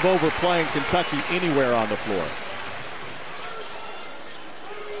danger of overplaying Kentucky anywhere on the floor.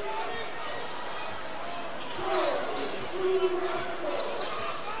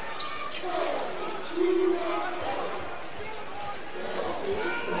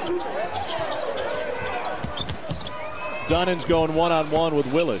 Dunnins going one-on-one with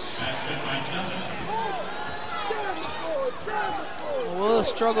Willis. Willis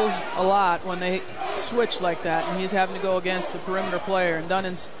struggles a lot when they switch like that, and he's having to go against the perimeter player. And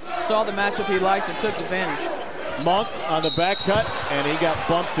Dunnins saw the matchup he liked and took advantage. Monk on the back cut, and he got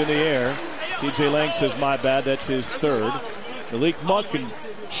bumped in the air. TJ Lang says, my bad, that's his 3rd. Malik Monk and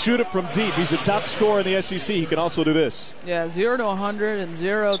shoot it from deep. He's a top scorer in the SEC. He can also do this. Yeah, 0 to 100 and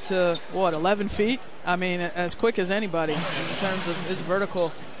 0 to, 11 feet? I mean, as quick as anybody in terms of his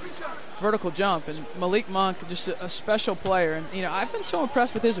vertical jump. And Malik Monk, just a special player. And, I've been so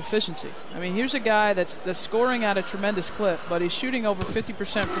impressed with his efficiency. I mean, here's a guy that's scoring at a tremendous clip, but he's shooting over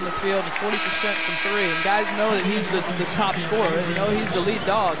 50% from the field and 40% from three. And guys know that he's the top scorer. They know he's the lead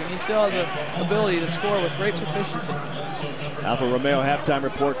dog, and he still has the ability to score with great proficiency. Alfa Romeo halftime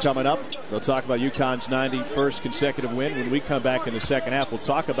report coming up. They'll talk about UConn's 91st consecutive win. When we come back in the second half, we'll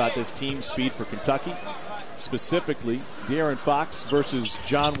talk about this team speed for Kentucky. Specifically, De'Aaron Fox versus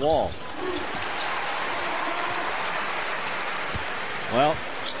John Wall. Well,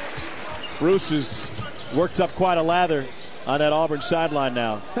 Bruce has worked up quite a lather on that Auburn sideline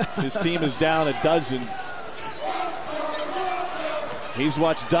now. His team is down a dozen. He's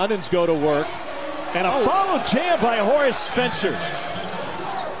watched Dunnins go to work. And a follow jam by Horace Spencer.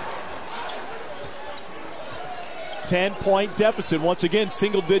 10-point deficit. Once again,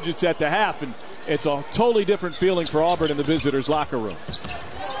 single digits at the half. And it's a totally different feeling for Auburn in the visitors' locker room.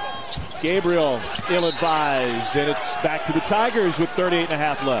 Gabriel ill-advised, and it's back to the Tigers with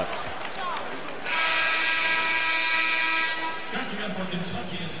 38.5 left.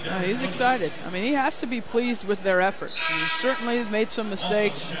 He's excited. I mean, he has to be pleased with their effort. I mean, certainly made some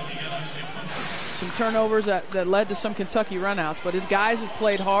mistakes, some turnovers that led to some Kentucky runouts, but his guys have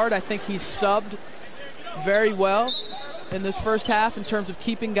played hard. I think he's subbed very well in this first half in terms of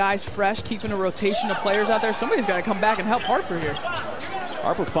keeping guys fresh, keeping a rotation of players out there. Somebody's got to come back and help Harper here.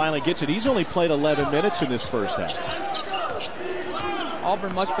 Harper finally gets it. He's only played 11 minutes in this first half.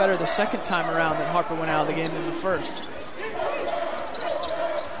 Auburn much better the second time around than Harper went out of the game than the first.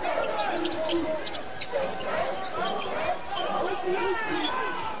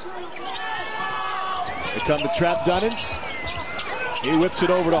 Here come the trap Dunnins. He whips it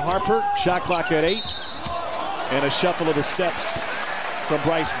over to Harper. Shot clock at 8. And a shuffle of the steps from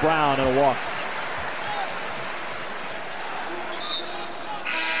Bryce Brown and a walk.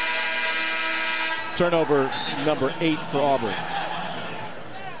 Turnover number 8 for Auburn.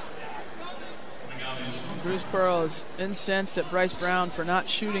 Bruce Pearl is incensed at Bryce Brown for not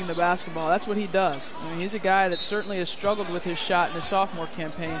shooting the basketball. That's what he does. I mean, he's a guy that certainly has struggled with his shot in his sophomore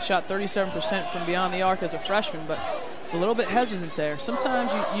campaign. Shot 37% from beyond the arc as a freshman, but it's a little bit hesitant there.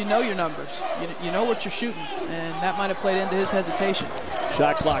 Sometimes you know your numbers. You know what you're shooting, and that might have played into his hesitation.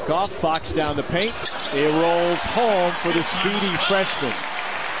 Shot clock off. Fox down the paint. It rolls home for the speedy freshman.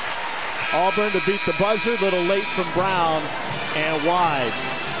 Auburn to beat the buzzer. Little late from Brown and wide.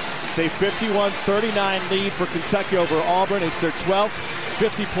 It's a 51-39 lead for Kentucky over Auburn. It's their 12th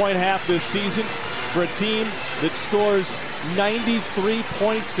 50-point half this season for a team that scores 93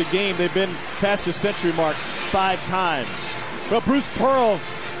 points a game. They've been past the century mark 5 times. Well, Bruce Pearl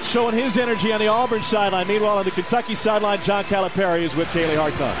showing his energy on the Auburn sideline. Meanwhile, on the Kentucky sideline, John Calipari is with Kaylee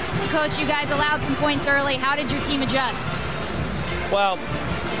Hartung. Coach, you guys allowed some points early. How did your team adjust? Well,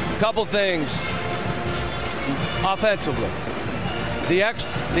 a couple things. Offensively, the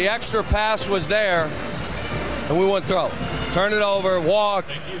extra pass was there, and we wouldn't throw. Turn it over, walk.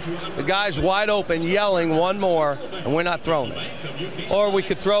 The guy's wide open, yelling one more, and we're not throwing it. Or we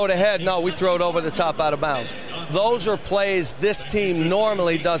could throw it ahead. No, we throw it over the top out of bounds. Those are plays this team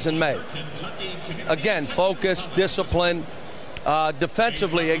normally doesn't make. Again, focus, discipline.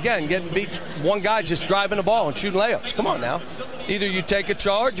 Defensively, again, getting beat. One guy just driving the ball and shooting layups. Come on now. Either you take a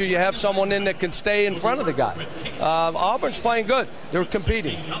charge or you have someone in that can stay in front of the guy. Auburn's playing good. They're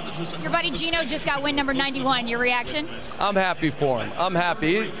competing. Your buddy Gino just got win number 91. Your reaction? I'm happy for him. I'm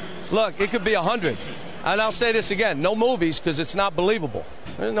happy. Look, it could be 100. And I'll say this again. No movies because it's not believable.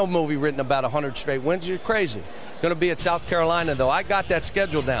 There's no movie written about 100 straight wins. You're crazy. Going to be at South Carolina, though. I got that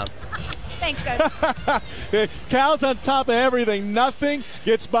schedule down. Thanks, Coach. Cal's on top of everything. Nothing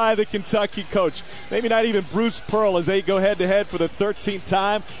gets by the Kentucky coach. Maybe not even Bruce Pearl as they go head-to-head for the 13th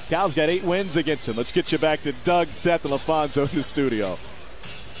time. Cal's got 8 wins against him. Let's get you back to Doug, Seth, and LaFonso in the studio.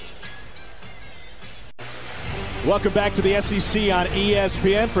 Welcome back to the SEC on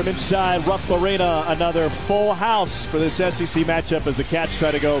ESPN from inside Rupp Arena. Another full house for this SEC matchup as the Cats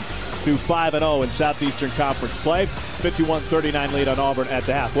try to go to 5-0 in Southeastern Conference play. 51-39 lead on Auburn at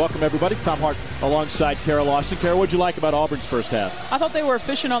the half. Welcome, everybody. Tom Hart alongside Kara Lawson. Kara, what did you like about Auburn's first half? I thought they were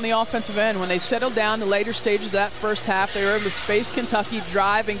efficient on the offensive end. When they settled down the later stages of that first half, they were able to space Kentucky,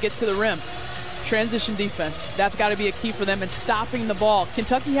 drive, and get to the rim. transition defense. That's got to be a key for them, and stopping the ball.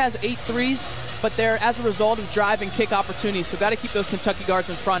 Kentucky has 8 threes, but they're as a result of drive and kick opportunities. So got to keep those Kentucky guards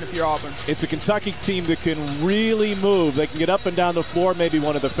in front if you're Auburn. It's a Kentucky team that can really move. They can get up and down the floor, maybe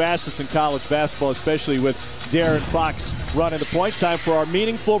one of the fastest in college basketball, especially with De'Aaron Fox running the point. Time for our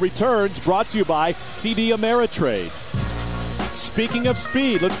meaningful returns, brought to you by TD Ameritrade. Speaking of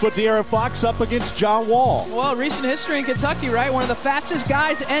speed, let's put De'Aaron Fox up against John Wall. Well, recent history in Kentucky, right? One of the fastest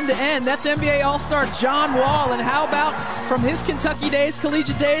guys end-to-end. That's NBA All-Star John Wall. And how about from his Kentucky days,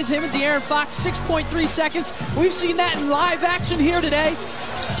 collegiate days, him and De'Aaron Fox, 6.3 seconds. We've seen that in live action here today.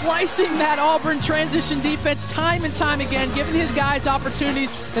 Slicing that Auburn transition defense time and time again, giving his guys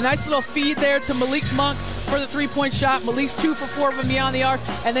opportunities. The nice little feed there to Malik Monk for the three-point shot. Malik's 2 for 4 from beyond the arc.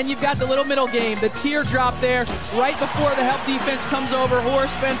 And then you've got the little middle game, the teardrop there right before the help defense comes over.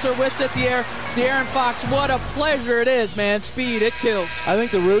 Horace Spencer whips at the air. De'Aaron Fox, what a pleasure it is, man. Speed, it kills. I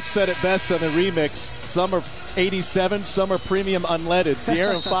think the Roots said it best on the remix. Some are 87, some are premium unleaded.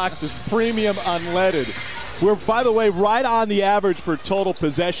 De'Aaron Fox is premium unleaded. We're, by the way, right on the average for total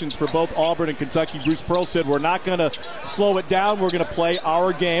possessions for both Auburn and Kentucky. Bruce Pearl said we're not going to slow it down. We're going to play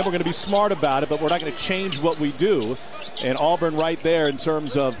our game. We're going to be smart about it, but we're not going to change what we do. And Auburn right there in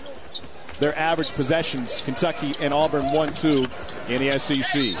terms of their average possessions. Kentucky and Auburn 1-2 in the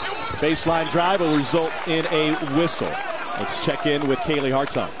SEC. Baseline drive will result in a whistle. Let's check in with Kaylee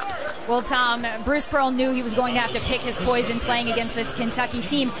Hartung. Well, Tom, Bruce Pearl knew he was going to have to pick his poison playing against this Kentucky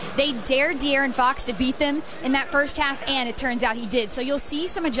team. They dared De'Aaron Fox to beat them in that first half, and it turns out he did. So you'll see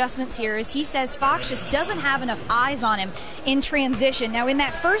some adjustments here as he says Fox just doesn't have enough eyes on him in transition. Now, in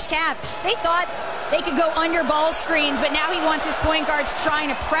that first half, they thought they could go under ball screens, but now he wants his point guards trying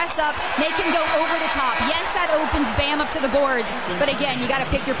to press up, make him go over the top. Yes, that opens Bam up to the boards, but again, you got to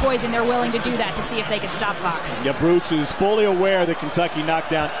pick your poison. They're willing to do that to see if they can stop Fox. Yeah, Bruce is fully aware that Kentucky knocked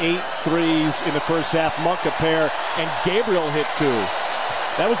down 8 threes in the first half. Monk a pair, and Gabriel hit 2.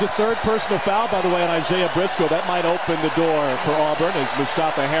 That was a third personal foul, by the way, on Isaiah Briscoe. That might open the door for Auburn as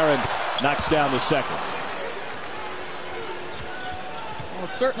Mustafa Heron knocks down the second. Well,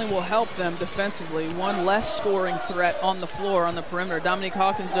 it certainly will help them defensively. One less scoring threat on the floor on the perimeter. Dominique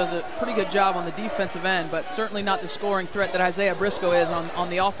Hawkins does a pretty good job on the defensive end, but certainly not the scoring threat that Isaiah Briscoe is on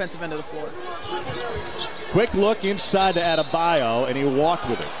the offensive end of the floor. Quick look inside to Adebayo, and he walked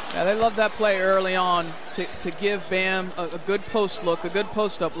with it. Yeah, they love that play early on to give Bam a good post look, a good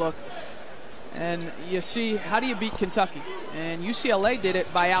post-up look. And you see, how do you beat Kentucky? And UCLA did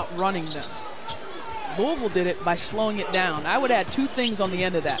it by outrunning them. Louisville did it by slowing it down. I would add 2 things on the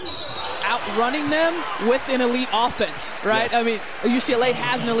end of that. Outrunning them with an elite offense, right? Yes. I mean, UCLA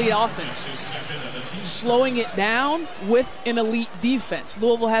has an elite offense. Slowing it down with an elite defense.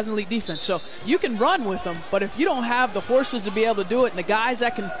 Louisville has an elite defense. So you can run with them, but if you don't have the horses to be able to do it and the guys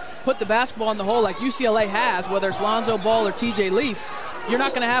that can put the basketball in the hole like UCLA has, whether it's Lonzo Ball or TJ Leaf, you're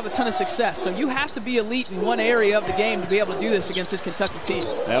not going to have a ton of success. So you have to be elite in one area of the game to be able to do this against this Kentucky team.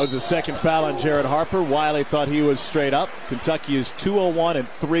 That was the second foul on Jared Harper. Wiley thought he was straight up. Kentucky is 201 and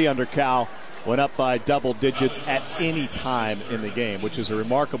 3 under Cal. Went up by double digits at any time in the game, which is a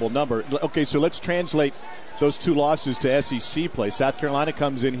remarkable number. Okay, so let's translate those 2 losses to SEC play. South Carolina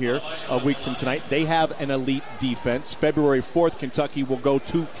comes in here a week from tonight. They have an elite defense. February 4th, Kentucky will go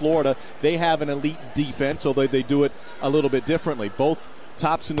to Florida. They have an elite defense, although they do it a little bit differently. Both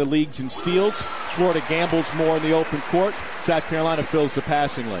tops in the leagues in steals. Florida gambles more in the open court. South Carolina fills the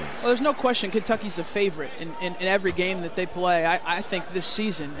passing lanes. Well, there's no question Kentucky's a favorite in every game that they play, I think, this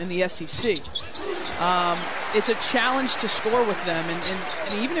season in the SEC. It's a challenge to score with them,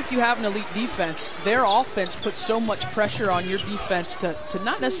 and even if you have an elite defense, their offense puts so much pressure on your defense to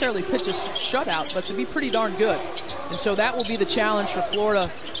not necessarily pitch a shutout, but to be pretty darn good. And so that will be the challenge for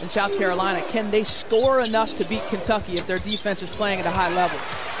Florida and South Carolina. Can they score enough to beat Kentucky if their defense is playing at a high level?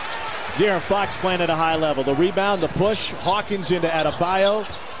 De'Aaron Fox playing at a high level. The rebound, the push, Hawkins into Adebayo.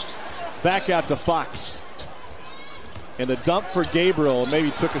 Back out to Fox. And the dump for Gabriel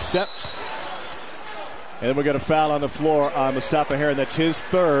maybe took a step. And then we got a foul on the floor on Mustafa Heron. That's his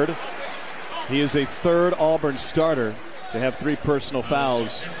third. He is a third Auburn starter to have 3 personal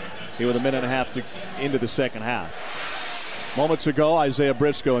fouls here with a minute and a half into the second half. Moments ago, Isaiah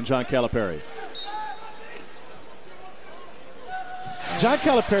Briscoe and John Calipari. John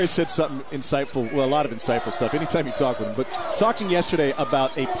Calipari said something insightful, well, a lot of insightful stuff anytime you talk with him, but talking yesterday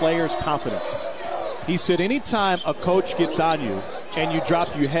about a player's confidence. He said anytime a coach gets on you and you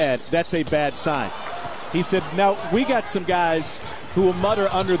drop your head, that's a bad sign. He said, now, we got some guys who will mutter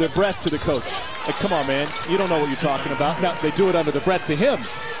under their breath to the coach. Like, come on, man, you don't know what you're talking about. Now, they do it under the breath to him,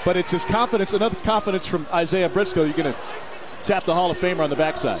 but it's his confidence, another confidence from Isaiah Briscoe. You're going to tap the Hall of Famer on the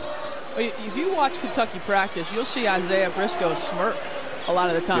backside. If you watch Kentucky practice, you'll see Isaiah Briscoe smirk a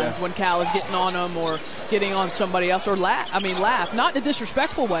lot of the times when Cal is getting on him or getting on somebody else, or laugh. Not in a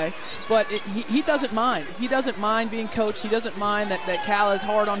disrespectful way, but he doesn't mind. He doesn't mind being coached. He doesn't mind that Cal is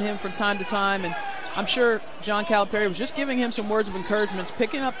hard on him from time to time. And I'm sure John Calipari was just giving him some words of encouragement,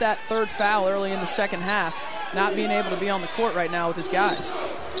 picking up that third foul early in the second half, not being able to be on the court right now with his guys.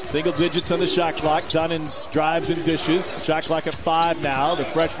 Single digits on the shot clock. Dunnins drives and dishes. Shot clock at 5 now. The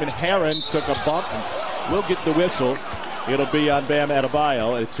freshman Heron took a bump and will get the whistle. It'll be on Bam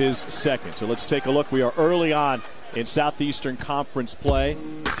Adebayo. It's his second. So let's take a look. We are early on in Southeastern Conference play.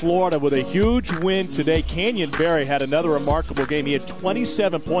 Florida with a huge win today. Canyon Barry had another remarkable game. He had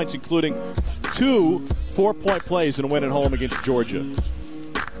 27 points, including 2 4-point plays in a win at home against Georgia.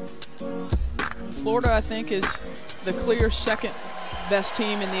 Florida, I think, is the clear second best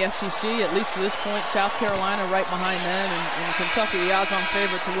team in the SEC, at least to this point. South Carolina right behind them, and Kentucky, the odds-on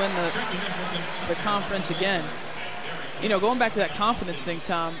favorite to win the conference again. You know, going back to that confidence thing,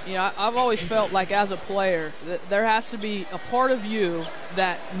 Tom, you know, I've always felt like as a player that there has to be a part of you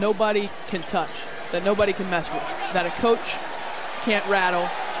that nobody can touch, that nobody can mess with, that a coach can't rattle,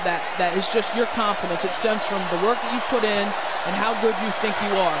 that is just your confidence. It stems from the work that you've put in and how good you think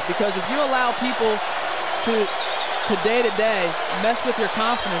you are. Because if you allow people to day to day mess with your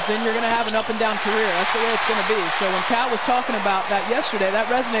confidence, then you're going to have an up and down career. That's the way it's going to be. So when Cal was talking about that yesterday, that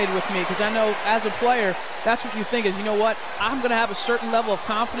resonated with me, because I know as a player, that's what you think is, you know what, I'm going to have a certain level of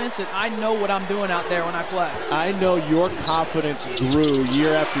confidence that I know what I'm doing out there when I play. I know your confidence grew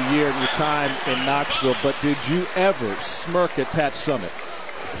year after year in your time in Knoxville, but did you ever smirk at Pat Summitt?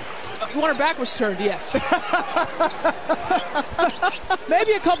 You want her backwards turned, yes.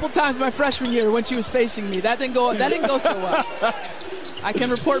 Maybe a couple times my freshman year when she was facing me. That didn't go so well. I can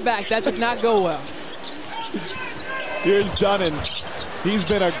report back, that did not go well. Here's Dunnins. He's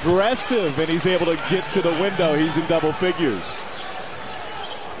been aggressive, and he's able to get to the window. He's in double figures.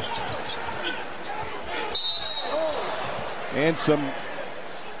 And some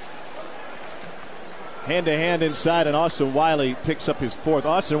hand-to-hand inside, and Austin Wiley picks up his fourth.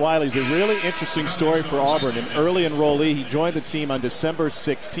 Austin Wiley's a really interesting story for Auburn, an early enrollee. He joined the team on December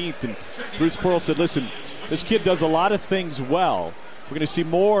 16th, and Bruce Pearl said, listen, this kid does a lot of things well. We're going to see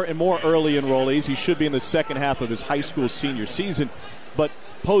more and more early enrollees. He should be in the second half of his high school senior season, but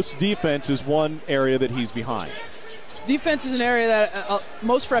post defense is one area that he's behind. Defense is an area that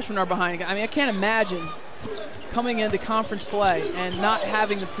most freshmen are behind. I mean, I can't imagine coming into conference play and not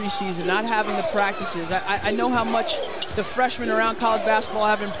having the preseason, not having the practices. I know how much the freshmen around college basketball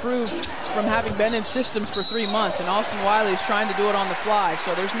have improved from having been in systems for 3 months, and Austin Wiley is trying to do it on the fly,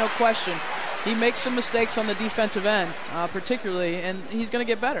 so there's no question. He makes some mistakes on the defensive end, particularly, and he's going to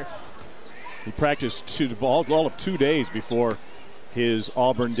get better. He practiced all of 2 days before his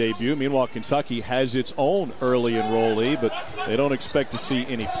Auburn debut. Meanwhile, Kentucky has its own early enrollee, but they don't expect to see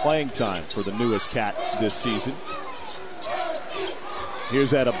any playing time for the newest cat this season.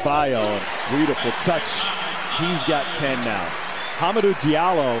 Here's Adebayo, a beautiful touch. He's got 10 now. Hamidou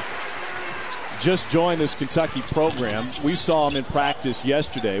Diallo just joined this Kentucky program. We saw him in practice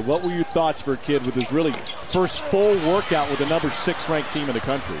yesterday. What were your thoughts for a kid with his really first full workout with the number 6 ranked team in the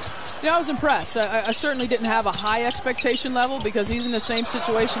country? You know, I was impressed. I certainly didn't have a high expectation level because he's in the same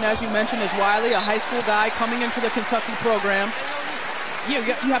situation, as you mentioned, as Wiley, a high school guy coming into the Kentucky program. You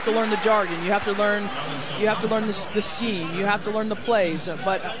have to learn the jargon. You have to learn the scheme. You have to learn the plays.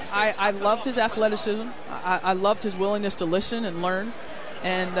 But I loved his athleticism. I loved his willingness to listen and learn.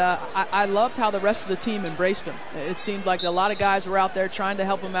 And I loved how the rest of the team embraced him. It seemed like a lot of guys were out there trying to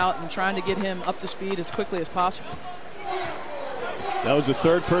help him out and trying to get him up to speed as quickly as possible. That was the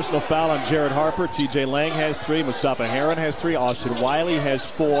third personal foul on Jared Harper. TJ Lang has 3. Mustafa Heron has 3. Austin Wiley has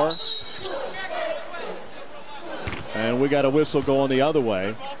 4. And we got a whistle going the other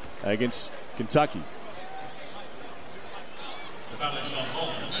way against Kentucky. We're going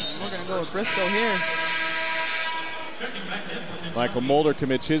to go with Briscoe here. Michael Mulder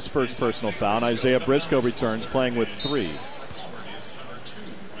commits his first personal foul, and Isaiah Briscoe returns, playing with 3.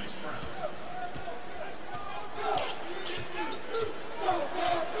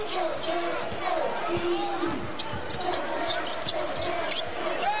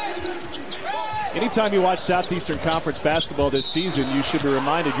 Anytime you watch Southeastern Conference basketball this season, you should be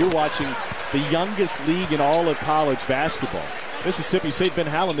reminded you're watching the youngest league in all of college basketball. Mississippi State Ben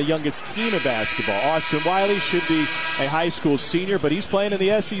Howland, the youngest team of basketball. Austin Wiley should be a high school senior, but he's playing in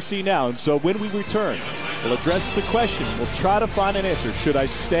the SEC now. And so when we return, we'll address the question. We'll try to find an answer. Should I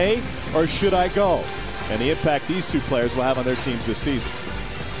stay or should I go? And the impact these two players will have on their teams this season.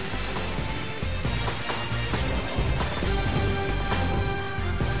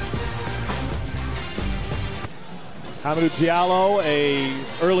 Hamidou Diallo,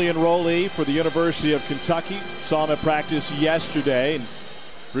 a early enrollee for the University of Kentucky. Saw him at practice yesterday. And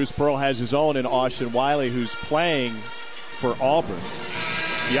Bruce Pearl has his own in Austin Wiley, who's playing for Auburn.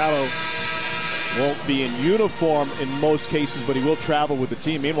 Diallo won't be in uniform in most cases, but he will travel with the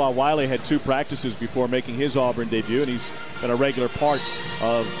team. Meanwhile, Wiley had 2 practices before making his Auburn debut, and he's been a regular part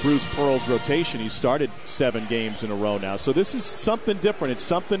of Bruce Pearl's rotation. He's started 7 games in a row now. So this is something different. It's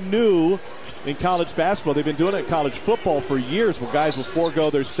something new in college basketball. They've been doing it in college football for years, where guys will forego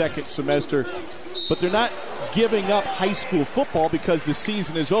their second semester, but they're not giving up high school football because the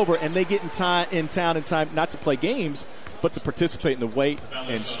season is over, and they get in town in time not to play games, but to participate in the weight,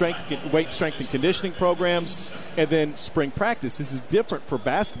 strength, and conditioning programs, and then spring practice. This is different for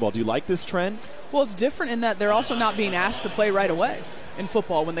basketball. Do you like this trend? Well, it's different in that they're also not being asked to play right away in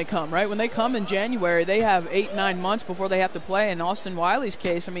football when they come, right? When they come in January, they have 8-9 months before they have to play. In Austin Wiley's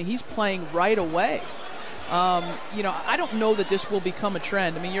case, I mean, he's playing right away. I don't know that this will become a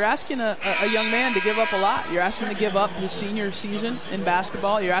trend. I mean, you're asking a young man to give up a lot. You're asking him to give up his senior season in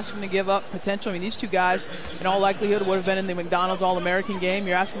basketball. You're asking him to give up potential. I mean, these 2 guys, in all likelihood, would have been in the McDonald's All-American game.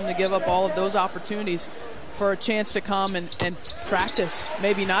 You're asking him to give up all of those opportunities for a chance to come and practice,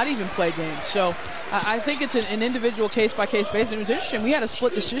 maybe not even play games. So I think it's an individual case-by-case basis. It was interesting. We had a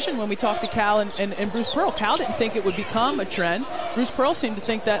split decision when we talked to Cal and Bruce Pearl. Cal didn't think it would become a trend. Bruce Pearl seemed to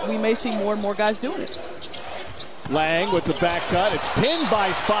think that we may see more and more guys doing it. Lang with the back cut. It's pinned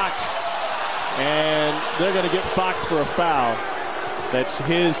by Fox. And they're going to get Fox for a foul. That's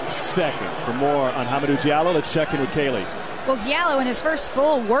his second. For more on Hamidou Diallo, let's check in with Kaylee. Well, Diallo in his first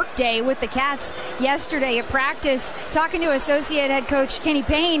full work day with the Cats yesterday at practice, talking to associate head coach Kenny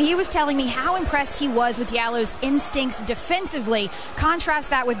Payne, he was telling me how impressed he was with Diallo's instincts defensively. Contrast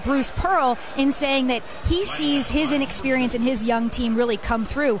that with Bruce Pearl in saying that he sees his inexperience and his young team really come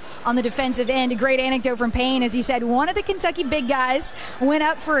through on the defensive end. A great anecdote from Payne, as he said one of the Kentucky big guys went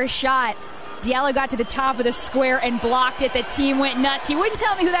up for a shot. Diallo got to the top of the square and blocked it. The team went nuts. He wouldn't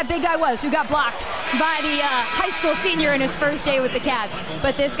tell me who that big guy was who got blocked by the high school senior in his first day with the Cats.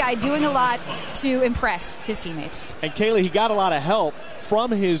 But this guy doing a lot to impress his teammates. And Kaylee, he got a lot of help from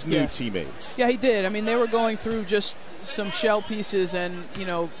his new teammates. Yeah, he did. I mean, they were going through just some shell pieces, and,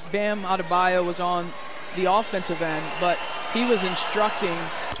 Bam Adebayo was on the offensive end, but he was instructing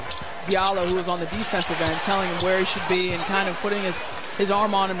Diallo, who was on the defensive end, telling him where he should be and kind of putting his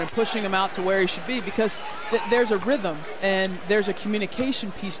arm on him and pushing him out to where he should be, because there's a rhythm and there's a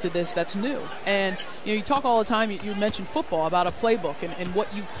communication piece to this that's new. And you talk all the time, you mentioned football, about a playbook and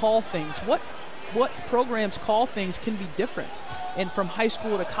what you call things. What programs call things can be different, and from high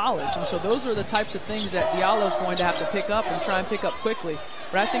school to college. And so those are the types of things that Diallo's going to have to pick up and try and pick up quickly.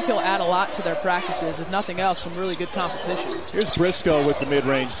 But I think he'll add a lot to their practices. If nothing else, some really good competition. Here's Briscoe with the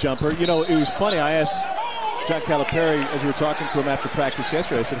mid-range jumper. It was funny. I asked John Calipari, as we were talking to him after practice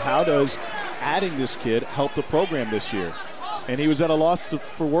yesterday, I said, how does adding this kid help the program this year? And he was at a loss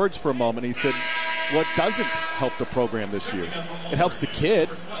for words for a moment. He said, what doesn't help the program this year? It helps the kid,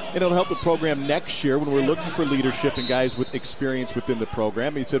 and it'll help the program next year when we're looking for leadership and guys with experience within the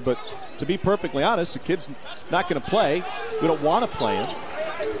program. He said, but to be perfectly honest, the kid's not going to play. We don't want to play him.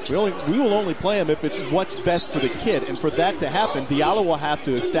 We will only play him if it's what's best for the kid. And for that to happen, Diallo will have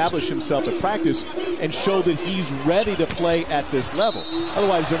to establish himself at practice and show that he's ready to play at this level.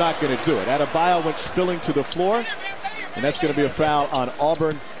 Otherwise, they're not going to do it. Adebayo went spilling to the floor, and that's going to be a foul on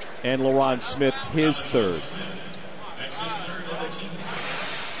Auburn and LaRon Smith, his third.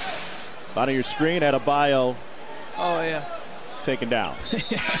 Bottom of your screen, Adebayo. Oh, yeah. Taken down.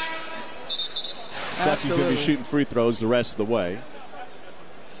 Yeah. Kentucky's going to be shooting free throws the rest of the way.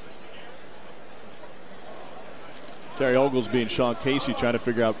 Terry Oglesby and Sean Casey trying to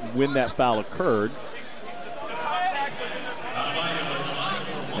figure out when that foul occurred.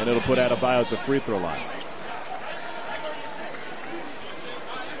 And it'll put Adebayo at the free throw line.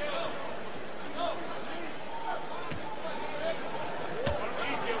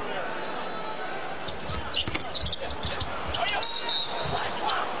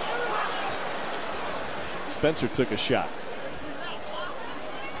 Spencer took a shot.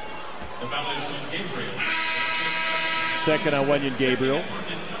 The foul is Gabriel. Second on Wenyon Gabriel.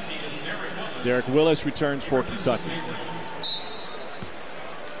 Derek Willis returns for Kentucky.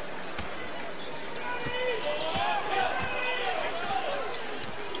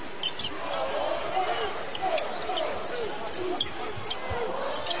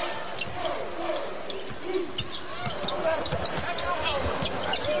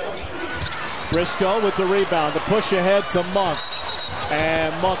 Briscoe with the rebound. The push ahead to Monk.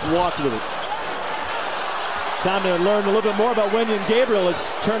 And Monk walked with it. Time to learn a little bit more about Wenyon Gabriel.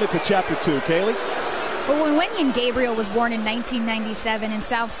 Let's turn it to Chapter 2. Kaylee? But when Wenyan Gabriel was born in 1997 in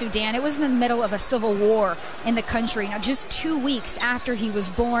South Sudan, it was in the middle of a civil war in the country. Now, just 2 weeks after he was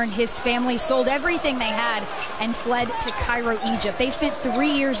born, his family sold everything they had and fled to Cairo, Egypt. They spent 3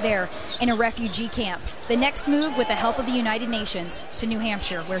 years there in a refugee camp. The next move, with the help of the United Nations, to New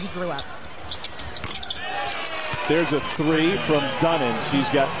Hampshire, where he grew up. There's a 3 from Dunnins. He's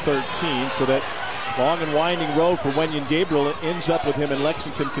got 13, so that long and winding road for Wenyan Gabriel. It ends up with him in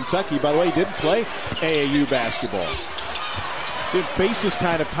Lexington, Kentucky. By the way, he didn't play AAU basketball. Didn't face this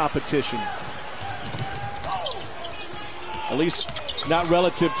kind of competition. At least not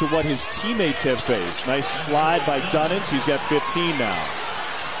relative to what his teammates have faced. Nice slide by Dunnins. He's got 15 now.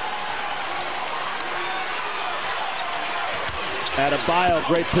 Adebayo,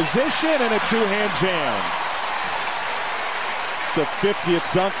 great position and a two-hand jam. It's a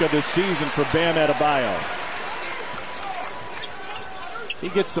 50th dunk of the season for Bam Adebayo. He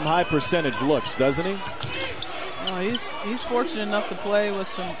gets some high percentage looks, doesn't he? Well, he's fortunate enough to play with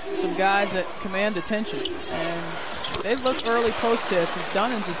some guys that command attention. And they look early post hits as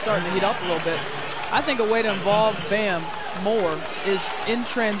Dunnins is starting to heat up a little bit. I think a way to involve Bam more is in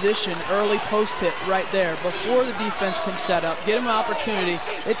transition, early post hit right there before the defense can set up. Get him an opportunity.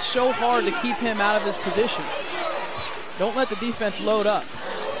 It's so hard to keep him out of his position. Don't let the defense load up.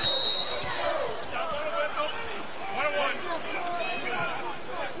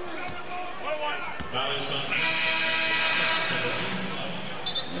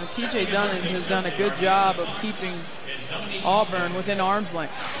 TJ Dunnins has done a good job of keeping Auburn within arm's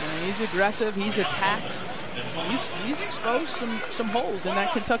length. He's aggressive. He's attacked. He's exposed some holes in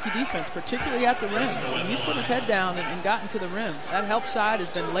that Kentucky defense, particularly at the rim. He's put his head down and gotten to the rim. That help side has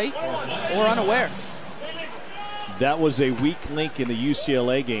been late or unaware. That was a weak link in the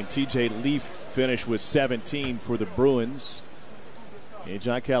UCLA game. TJ Leaf finished with 17 for the Bruins. And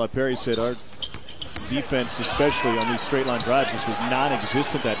John Calipari said our defense, especially on these straight line drives, just was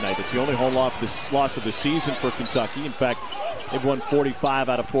non-existent that night. It's the only home loss of the season for Kentucky. In fact, they've won 45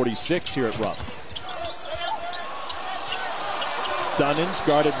 out of 46 here at Rupp. Dunnins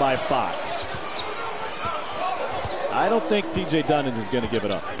guarded by Fox. I don't think TJ Dunnins is going to give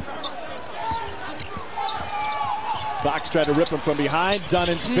it up. Fox tried to rip him from behind.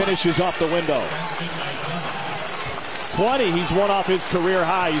 Dunnins finishes off the window. 20, he's one off his career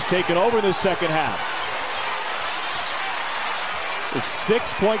high. He's taken over in the second half. A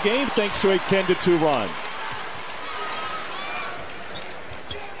 6-point game thanks to a 10-2 run.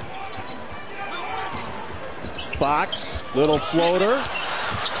 Fox, little floater,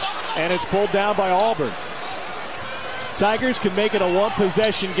 and it's pulled down by Auburn. Tigers can make it a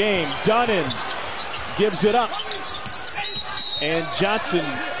one-possession game. Dunnins gives it up. And Johnson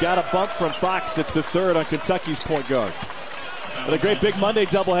got a bump from Fox. It's the third on Kentucky's point guard. But a great Big Monday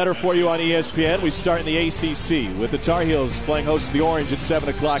doubleheader for you on ESPN. We start in the ACC with the Tar Heels playing host to the Orange at 7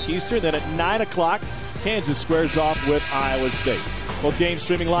 o'clock Eastern. Then at 9 o'clock, Kansas squares off with Iowa State. Both games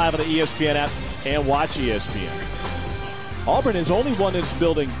streaming live on the ESPN app and watch ESPN. Auburn has only won this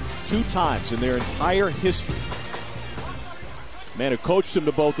building 2 times in their entire history. Man who coached him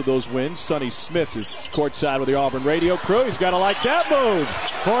to both of those wins, Sonny Smith, is courtside with the Auburn radio crew. He's got to like that move.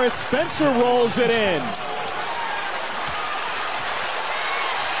 Forrest Spencer rolls it in.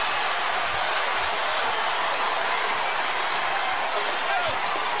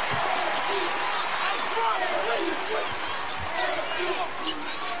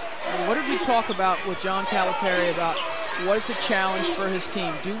 What did we talk about with John Calipari about what is the challenge for his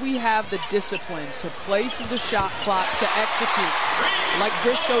team? Do we have the discipline to play through the shot clock, to execute like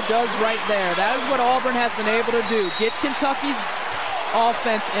Briscoe does right there? That is what Auburn has been able to do. Get Kentucky's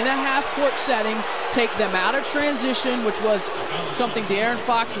offense in a half-court setting, take them out of transition, which was something De'Aaron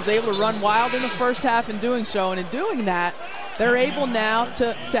Fox was able to run wild in the first half in doing so. And in doing that, they're able now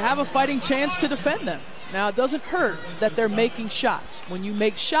to have a fighting chance to defend them. Now, it doesn't hurt that they're making shots. When you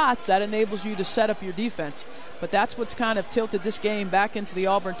make shots, that enables you to set up your defense. But that's what's kind of tilted this game back into the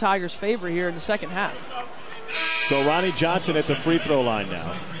Auburn Tigers' favor here in the second half. So Ronnie Johnson at the free throw line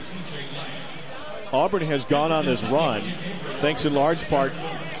now. Auburn has gone on this run, thanks in large part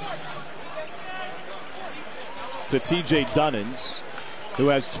to TJ Dunnins, who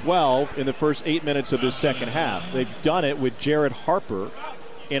has 12 in the first 8 minutes of the second half. They've done it with Jared Harper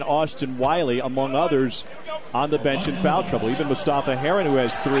and Austin Wiley, among others, on the bench in foul trouble. Even Mustafa Heron, who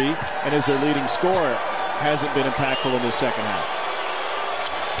has 3 and is their leading scorer, hasn't been impactful in the second half.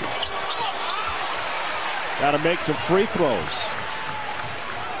 Got to make some free throws.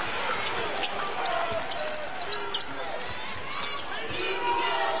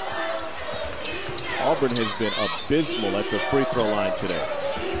 Auburn has been abysmal at the free throw line today.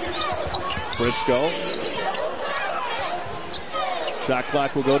 Briscoe. Shot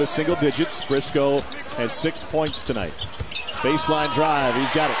clock will go to single digits. Briscoe has 6 points tonight. Baseline drive.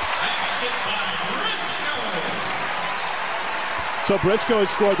 He's got it. So Briscoe has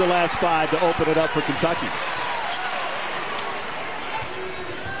scored the last 5 to open it up for Kentucky.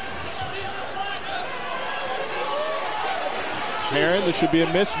 Heron, this should be a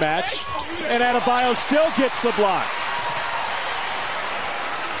mismatch. And Adebayo still gets the block.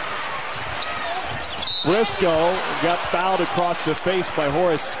 Briscoe got fouled across the face by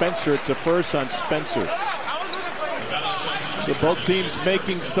Horace Spencer. It's a first on Spencer. So both teams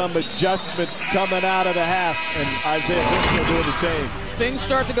making some adjustments coming out of the half, and Isaiah Briscoe doing the same. Things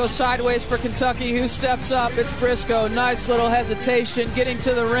start to go sideways for Kentucky. Who steps up? It's Briscoe. Nice little hesitation, getting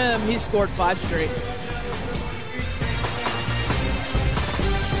to the rim. He scored 5 straight.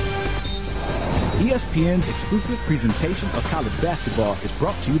 ESPN's exclusive presentation of college basketball is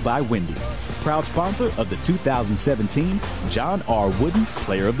brought to you by Wendy's, proud sponsor of the 2017 John R. Wooden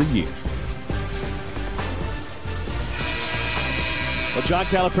Player of the Year. Well, John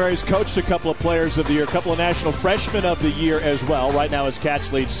Calipari's coached a couple of players of the year, a couple of national freshmen of the year as well. Right now his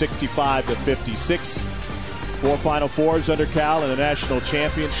Cats lead 65-56. 4 Final Fours under Cal in the national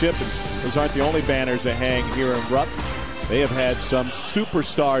championship. And those aren't the only banners that hang here in Rupp. They have had some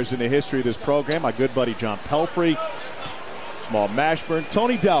superstars in the history of this program. My good buddy John Pelfrey, Small Mashburn,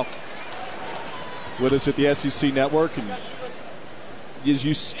 Tony Delk with us at the SEC Network. And as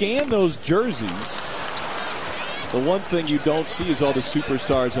you scan those jerseys, the one thing you don't see is all the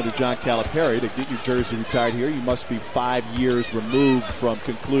superstars under John Calipari. To get your jersey retired here, you must be 5 years removed from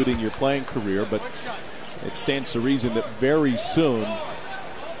concluding your playing career. But it stands to reason that very soon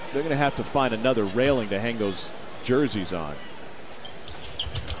they're going to have to find another railing to hang those jerseys on.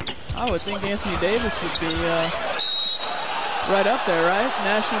 I would think Anthony Davis would be right up there, right?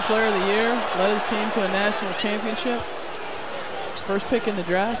 National Player of the Year, led his team to a national championship. First pick in the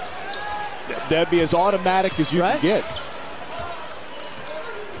draft. That'd be as automatic as you can get.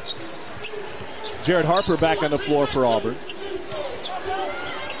 Jared Harper back on the floor for Auburn.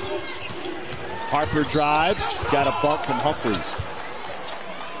 Harper drives, got a bump from Humphreys.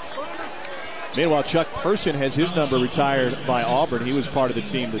 Meanwhile, Chuck Person has his number retired by Auburn. He was part of the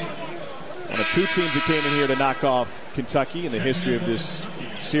team that, one of 2 teams that came in here to knock off Kentucky in the history of this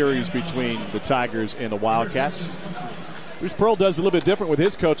series between the Tigers and the Wildcats. Bruce Pearl does a little bit different with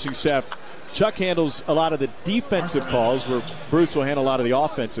his coaching staff. Chuck handles a lot of the defensive calls, where Bruce will handle a lot of the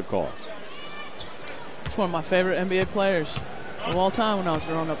offensive calls. It's one of my favorite NBA players of all time when I was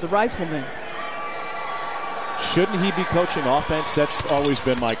growing up, the Rifleman. Shouldn't he be coaching offense? That's always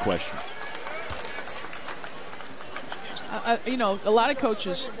been my question. You know, a lot of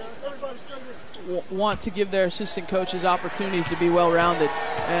coaches want to give their assistant coaches opportunities to be well-rounded.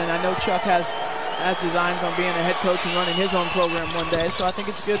 And I know Chuck has designs on being a head coach and running his own program one day. So I think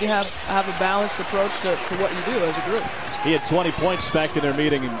it's good to have a balanced approach to what you do as a group. He had 20 points back in their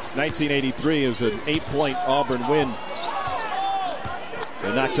meeting in 1983. It was an 8-point Auburn win.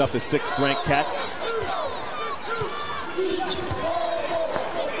 They knocked up the 6th-ranked Cats.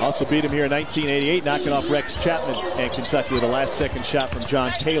 Also beat him here in 1988, knocking off Rex Chapman and Kentucky with a last-second shot from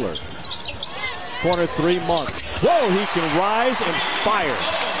John Taylor. Corner 3, Monk. Whoa, he can rise and fire.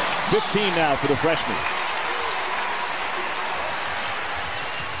 15 now for the freshman.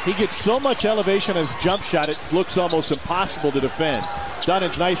 He gets so much elevation on his jump shot, it looks almost impossible to defend.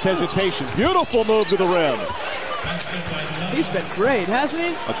 Dunnan's nice hesitation. Beautiful move to the rim. He's been great, hasn't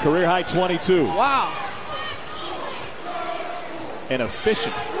he? A career-high 22. Wow. And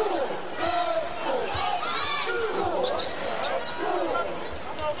efficient.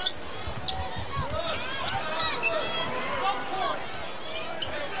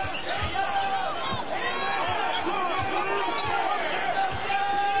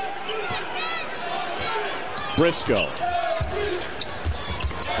 Briscoe.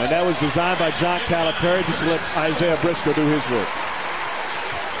 And that was designed by John Calipari just to let Isaiah Briscoe do his work.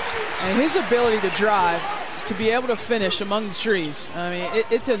 And his ability to drive, to be able to finish among the trees, I mean,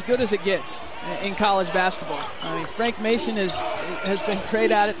 it's as good as it gets in college basketball. I mean, Frank Mason has been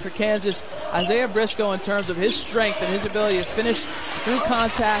great at it for Kansas. Isaiah Briscoe, in terms of his strength and his ability to finish through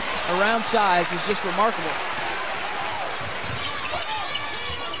contact around size, is just remarkable.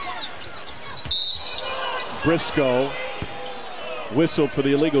 Briscoe whistled for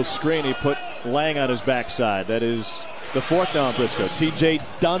the illegal screen. He put Lang on his backside. That is the fourth now on Briscoe. T.J.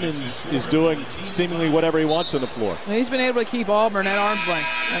 Dunnins is doing seemingly whatever he wants on the floor. He's been able to keep Auburn at arm's length.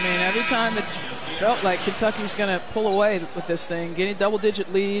 I mean, every time it's felt like Kentucky's going to pull away with this thing, getting a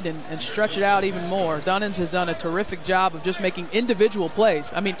double-digit lead and stretch it out even more. Dunnins has done a terrific job of just making individual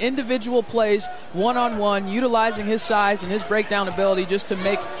plays. I mean, individual plays, one-on-one, utilizing his size and his breakdown ability just to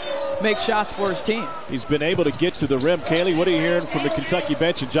make shots for his team. He's been able to get to the rim. Kaylee, what are you hearing from the Kentucky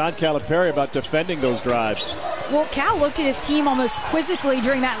bench and John Calipari about defending those drives? Well, Cal looked at his team almost quizzically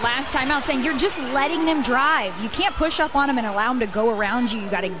during that last timeout, saying you're just letting them drive. You can't push up on them and allow them to go around you. You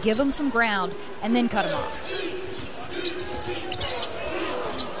got to give them some ground and then cut them off.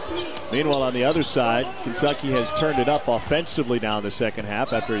 Meanwhile, on the other side, Kentucky has turned it up offensively now in the second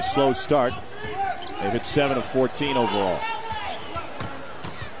half after a slow start. They've hit 7 of 14 overall.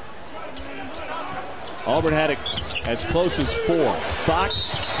 Auburn had it as close as 4. Fox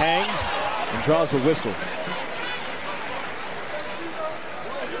hangs and draws a whistle.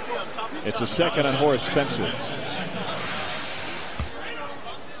 It's a second on Horace Spencer.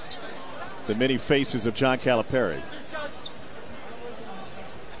 The many faces of John Calipari.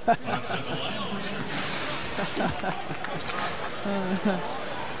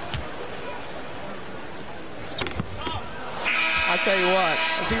 I'll tell you what,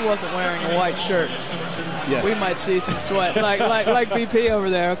 if he wasn't wearing a white shirt, yes, we might see some sweat, like BP over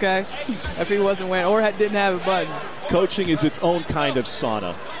there, okay? If he wasn't wearing, or didn't have a button. Coaching is its own kind of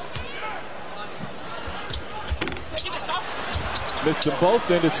sauna. Missed them both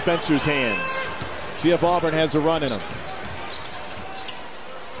into Spencer's hands. See if Auburn has a run in them.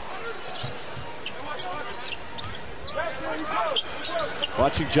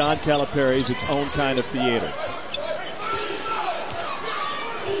 Watching John Calipari is its own kind of theater.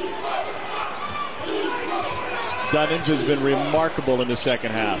 Dunnins has been remarkable in the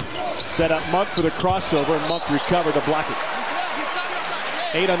second half. Set up Monk for the crossover, and Monk recovered to block it.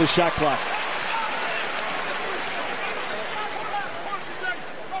 8 on the shot clock.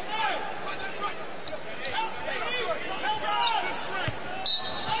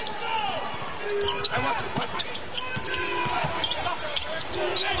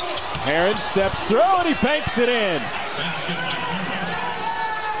 Herron steps through and he banks it in.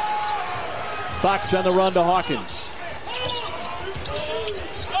 Fox on the run to Hawkins.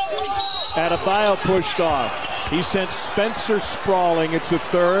 Adebayo pushed off. He sent Spencer sprawling. It's the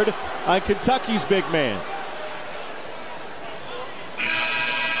third on Kentucky's big man.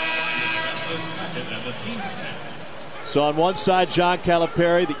 So on one side, John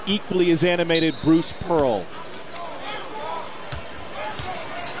Calipari, the equally as animated Bruce Pearl.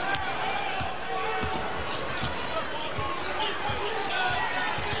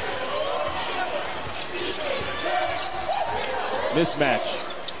 Mismatch.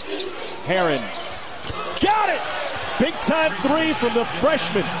 Herron. Got it! Big time 3 from the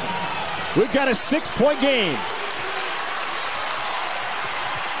freshman. We've got a 6-point game.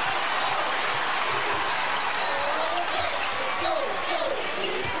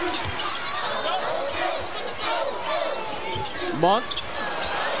 Monk.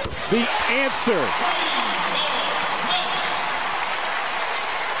 The answer.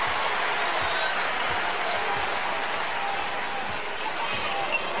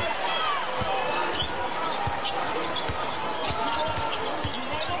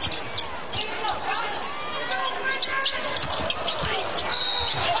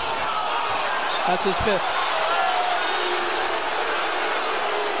 That's his 5th.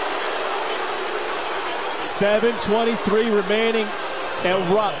 .7:23 remaining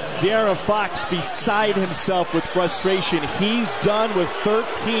at Rupp. De'Aaron Fox beside himself with frustration. He's done with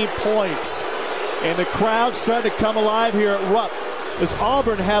 13 points. And the crowd starting to come alive here at Rupp as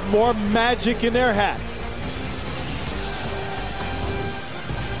Auburn have more magic in their hat.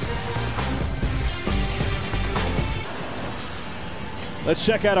 Let's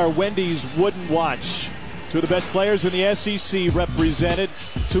check out our Wendy's Wooden Watch. 2 of the best players in the SEC represented.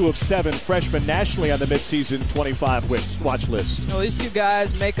 2 of 7 freshmen nationally on the midseason 25 watch list. Well, these 2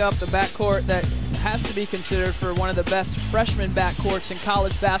 guys make up the backcourt that has to be considered for one of the best freshman backcourts in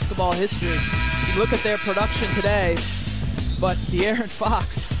college basketball history. You look at their production today, but De'Aaron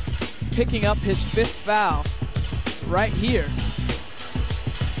Fox picking up his 5th foul right here.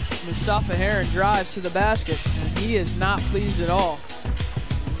 Mustafa Herron drives to the basket, and he is not pleased at all.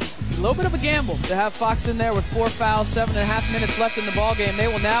 A little bit of a gamble to have Fox in there with 4 fouls, 7.5 minutes left in the ballgame. They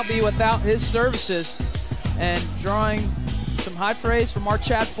will now be without his services, and drawing some high praise from our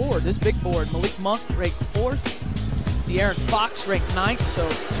Chad Ford, this big board. Malik Monk ranked 4th, De'Aaron Fox ranked 9th, so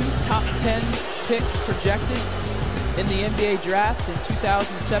 2 top 10 picks projected. in the NBA draft in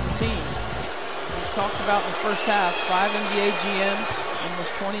 2017. We talked about in the first half, 5 NBA GMs,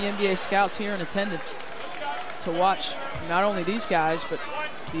 almost 20 NBA scouts here in attendance to watch not only these guys, but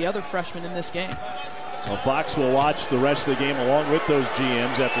the other freshmen in this game. Well, Fox will watch the rest of the game along with those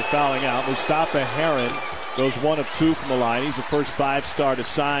GMs after fouling out. Mustafa Heron goes 1 of 2 from the line. He's the first 5-star to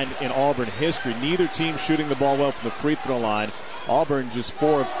sign in Auburn history. Neither team shooting the ball well from the free throw line. Auburn just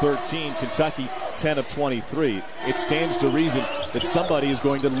 4 of 13. Kentucky 10 of 23. It stands to reason that somebody is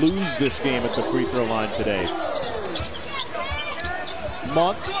going to lose this game at the free throw line today.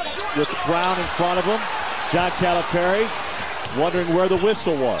 Monk with Brown in front of him. John Calipari wondering where the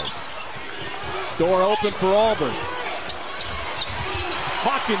whistle was. Door open for Auburn.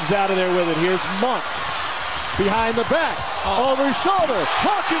 Hawkins out of there with it. Here's Monk. Behind the back. Over his shoulder.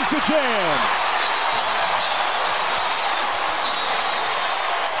 Hawkins the jam.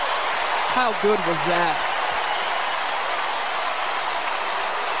 How good was that?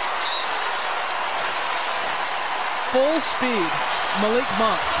 Full speed. Malik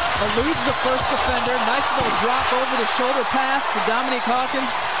Monk eludes the first defender. Nice little drop over the shoulder pass to Dominique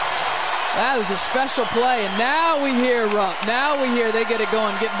Hawkins. That was a special play. And now we hear Rupp. Now we hear they get it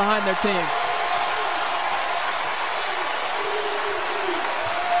going, getting behind their team.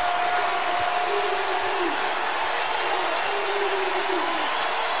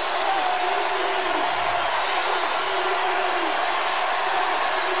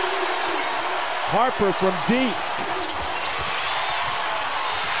 Harper from deep.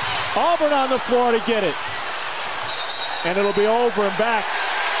 Auburn on the floor to get it. And it'll be over and back.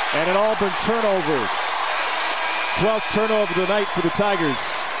 And an Auburn turnover. 12th turnover of the night for the Tigers.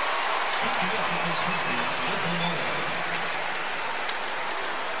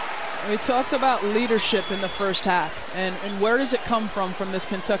 We talked about leadership in the first half. And where does it come from this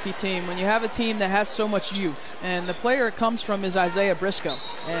Kentucky team? When you have a team that has so much youth. And the player it comes from is Isaiah Briscoe.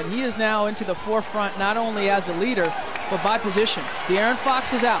 And he is now into the forefront not only as a leader, but by position. De'Aaron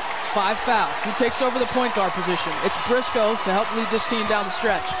Fox is out. 5 fouls. Who takes over the point guard position? It's Briscoe to help lead this team down the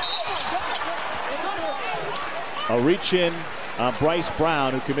stretch. A reach in on Bryce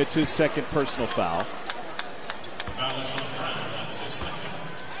Brown, who commits his second personal foul.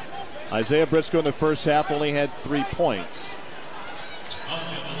 Isaiah Briscoe in the first half only had 3 points.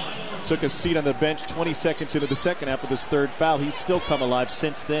 Took a seat on the bench 20 seconds into the second half with his 3rd foul. He's still come alive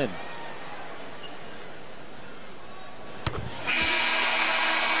since then.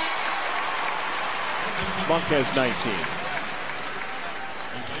 Monk has 19.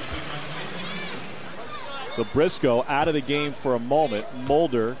 So Briscoe out of the game for a moment.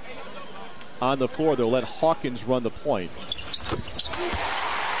 Mulder on the floor. They'll let Hawkins run the point.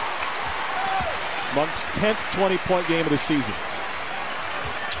 Monk's 10th 20-point game of the season.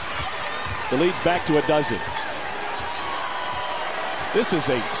 The lead's back to a dozen. This is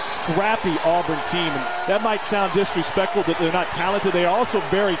a scrappy Auburn team. And that might sound disrespectful that they're not talented. They are also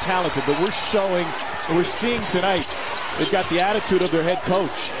very talented, but we're seeing tonight they've got the attitude of their head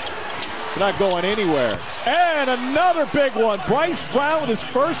coach. They're not going anywhere. And another big one. Bryce Brown with his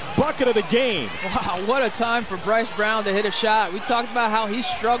first bucket of the game. Wow, what a time for Bryce Brown to hit a shot. We talked about how he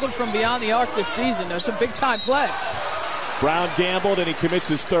struggled from beyond the arc this season. There's a big-time play. Brown gambled, and he commits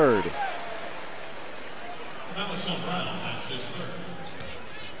his 3rd. That's his 3rd.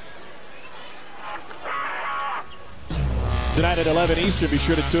 Tonight at 11 Eastern, be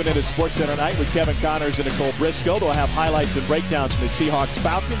sure to tune in to SportsCenter Night with Kevin Connors and Nicole Briscoe. They'll have highlights and breakdowns from the Seahawks,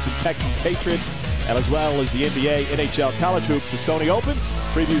 Falcons, and Texans, Patriots, and as well as the NBA, NHL, College Hoops, the Sony Open,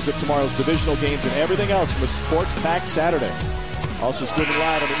 previews of tomorrow's divisional games, and everything else from a sports-packed Saturday. Also streaming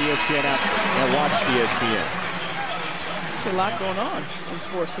live on the ESPN app and watch ESPN. There's a lot going on in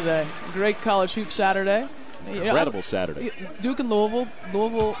sports today. Great College Hoop Saturday. Incredible Saturday. Duke and Louisville.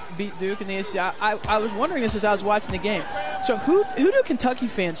 Louisville beat Duke in the ACC. I was wondering this as I was watching the game. So who do Kentucky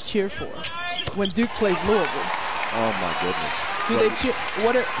fans cheer for when Duke plays Louisville? Oh my goodness. Do they cheer?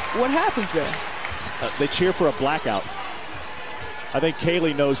 What happens there? They cheer for a blackout. I think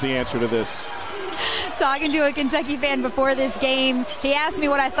Kaylee knows the answer to this. Talking to a Kentucky fan before this game, he asked me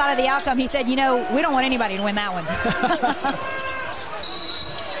what I thought of the outcome. He said, we don't want anybody to win that one.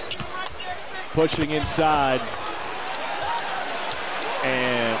 Pushing inside,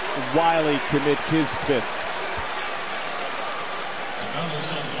 and Wiley commits his 5th.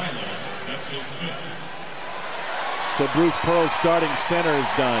 That's his 5th. So Bruce Pearl's starting center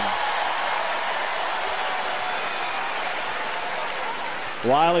is done.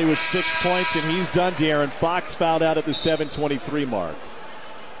 Wiley with 6 points, and he's done. De'Aaron Fox fouled out at the 7:23 mark.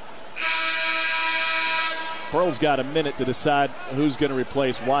 Pearl's got a minute to decide who's going to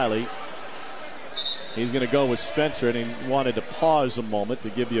replace Wiley. He's going to go with Spencer, and he wanted to pause a moment to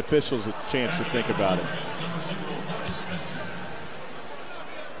give the officials a chance to think about it.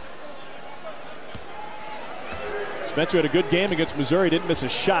 Spencer had a good game against Missouri. Didn't miss a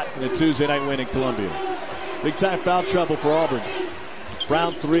shot in a Tuesday night win in Columbia. Big time foul trouble for Auburn.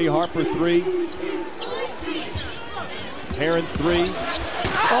 Brown 3, Harper 3. Heron 3.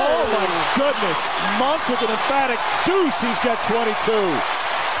 Oh my goodness. Monk with an emphatic deuce. He's got 22.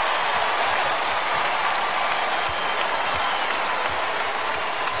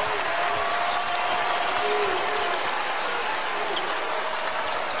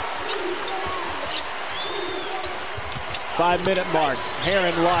 Five-minute mark.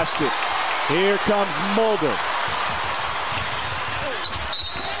 Heron lost it. Here comes Mulder.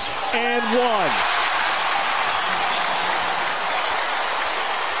 And one.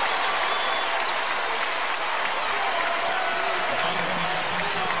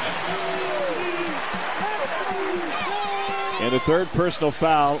 And the third personal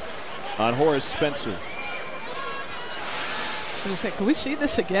foul on Horace Spencer. Can we see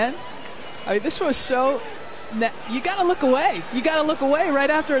this again? I mean, this was so... You got to look away. You got to look away right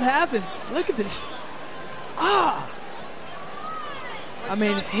after it happens. Look at this. I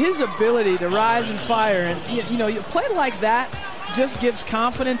mean, his ability to rise and fire, and you know, you play like that just gives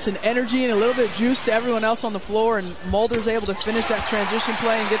confidence and energy and a little bit of juice to everyone else on the floor. And Mulder's able to finish that transition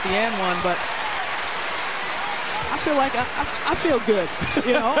play and get the and one. But I feel like I feel good.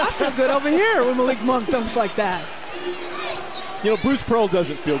 You know, I feel good over here when Malik Monk dunks like that. You know, Bruce Pearl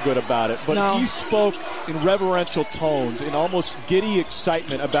doesn't feel good about it, but no. He spoke in reverential tones, in almost giddy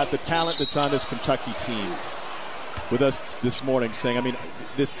excitement about the talent that's on this Kentucky team with us this morning, saying, I mean,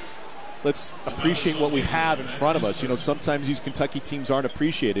 let's appreciate what we have in front of us. You know, sometimes these Kentucky teams aren't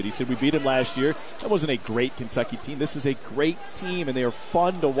appreciated. He said, we beat them last year. That wasn't a great Kentucky team. This is a great team, and they are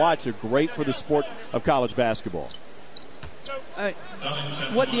fun to watch. They're great for the sport of college basketball.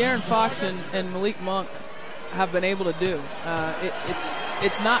 What De'Aaron Fox and Malik Monk have been able to do,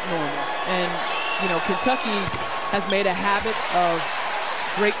 it's not normal. And, you know, Kentucky has made a habit of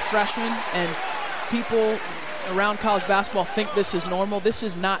great freshmen, and people around college basketball think this is normal. This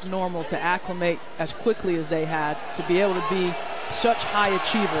is not normal to acclimate as quickly as they had, to be able to be such high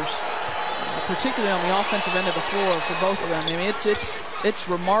achievers, particularly on the offensive end of the floor for both of them. I mean, it's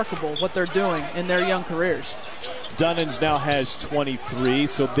remarkable what they're doing in their young careers. Dunnins now has 23,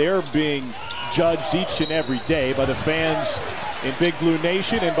 so they're being judged each and every day by the fans in Big Blue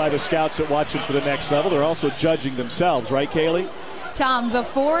Nation and by the scouts that watch them for the next level. They're also judging themselves, right, Kaylee? Tom,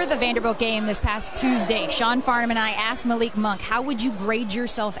 before the Vanderbilt game this past Tuesday, Sean Farnham and I asked Malik Monk, how would you grade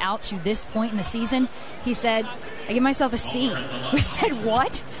yourself out to this point in the season? He said, I give myself a C. We said,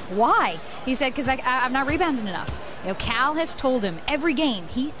 what? Why? He said, because I'm not rebounding enough. You know, Cal has told him every game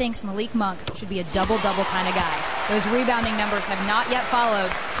he thinks Malik Monk should be a double-double kind of guy. Those rebounding numbers have not yet followed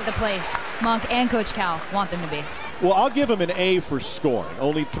to the place Monk and Coach Cal want them to be. Well, I'll give him an A for scoring.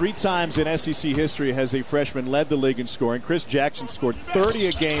 Only 3 times in SEC history has a freshman led the league in scoring. Chris Jackson scored 30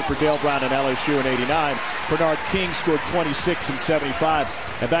 a game for Dale Brown and LSU in '89. Bernard King scored 26 in '75.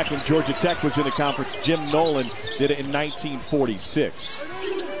 And back when Georgia Tech was in the conference, Jim Nolan did it in 1946.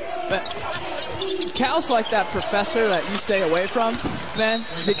 But Cal's like that professor that you stay away from, man,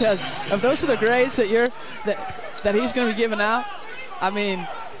 because if those are the grades that that he's going to be giving out, I mean,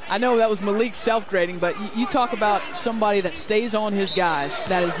 I know that was Malik's self-grading, but you talk about somebody that stays on his guys,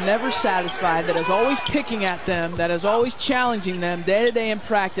 that is never satisfied, that is always picking at them, that is always challenging them day to day in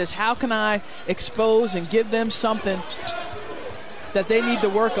practice. How can I expose and give them something that they need to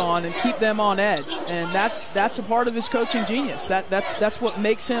work on and keep them on edge? And that's a part of his coaching genius. That's what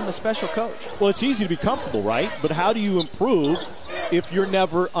makes him a special coach. Well, it's easy to be comfortable, right? But how do you improve if you're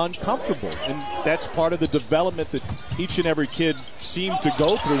never uncomfortable? And that's part of the development that each and every kid seems to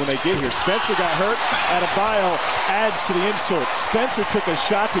go through when they get here. Spencer got hurt. Adebayo adds to the insult. Spencer took a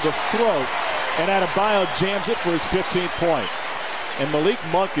shot to the throat, and Adebayo jams it for his 15th point. And Malik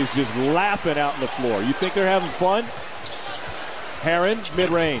Monk is just laughing out on the floor. You think they're having fun? Heron,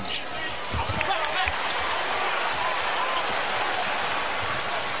 mid-range.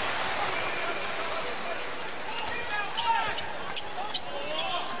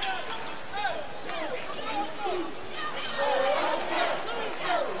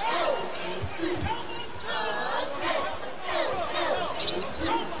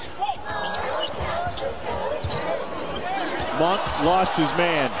 Monk lost his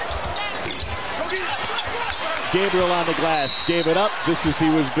man. Gabriel on the glass. Gave it up just as he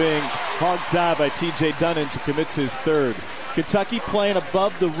was being hog-tied by T.J. Dunnins, who commits his third. Kentucky playing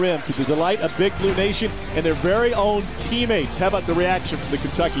above the rim to the delight of Big Blue Nation and their very own teammates. How about the reaction from the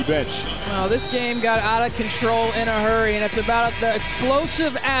Kentucky bench? Oh, this game got out of control in a hurry, and it's about the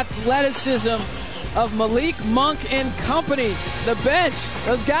explosive athleticism of Malik Monk and company. The bench,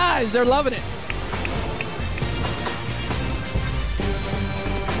 those guys, they're loving it.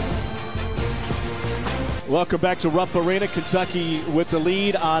 Welcome back to Rupp Arena. Kentucky with the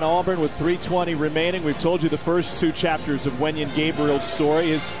lead on Auburn with 3:20 remaining. We've told you the first two chapters of Wenyen Gabriel's story.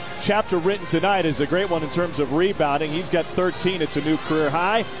 His chapter written tonight is a great one in terms of rebounding. He's got 13. It's a new career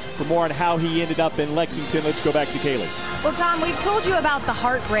high. For more on how he ended up in Lexington, let's go back to Kaylee. Well, Tom, we've told you about the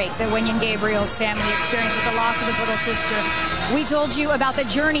heartbreak that Wenyen Gabriel's family experienced with the loss of his little sister. We told you about the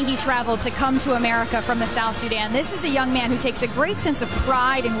journey he traveled to come to America from the South Sudan. This is a young man who takes a great sense of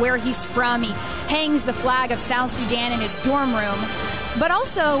pride in where he's from. He hangs the flag of South Sudan in his dorm room, but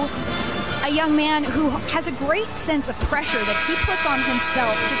also a young man who has a great sense of pressure that he puts on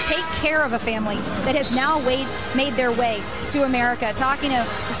himself to take care of a family that has now made their way to America. Talking to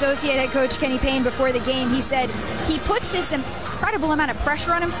Associate Head Coach Kenny Payne before the game, he said he puts this incredible amount of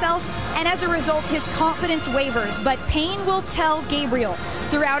pressure on himself, and as a result, his confidence wavers. But Payne will tell Gabriel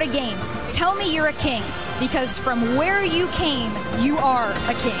throughout a game, tell me you're a king, because from where you came, you are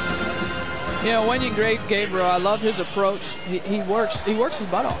a king. You know, Wenyen Gabriel, I love his approach. He works his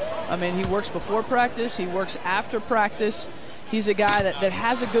butt off. I mean, he works before practice. He works after practice. He's a guy that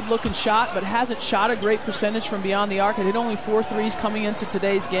has a good-looking shot, but hasn't shot a great percentage from beyond the arc. He hit only 4 threes coming into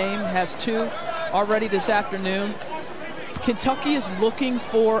today's game. Has 2 already this afternoon. Kentucky is looking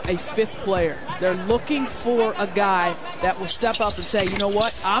for a fifth player. They're looking for a guy that will step up and say, you know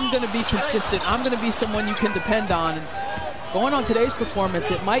what, I'm going to be consistent. I'm going to be someone you can depend on. And going on today's performance,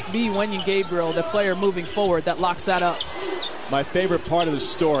 it might be Wenyen Gabriel, the player moving forward, that locks that up. My favorite part of the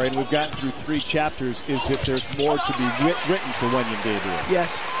story, and we've gotten through 3 chapters, is that there's more to be written for Wenyen Gabriel.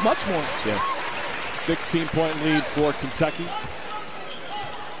 Yes, much more. Yes. 16-point lead for Kentucky.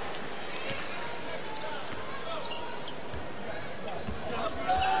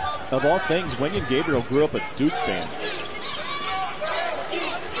 Of all things, Wenyen Gabriel grew up a Duke fan.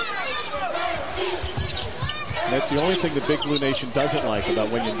 And that's the only thing the Big Blue Nation doesn't like about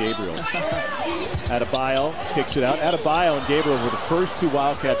Wenyen Gabriel. Adebayo kicks it out. Adebayo and Gabriel were the first 2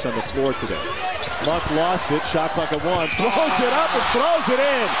 Wildcats on the floor today. Monk lost it. Shot clock at 1. Throws it up and throws it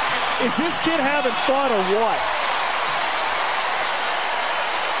in. Is this kid having fun or what?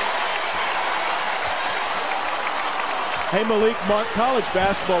 Hey, Malik Monk, college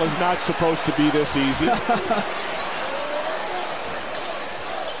basketball is not supposed to be this easy.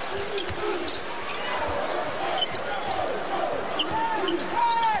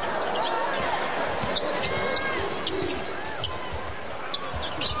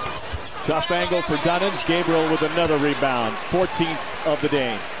 Tough angle for Dunnins. Gabriel with another rebound. 14th of the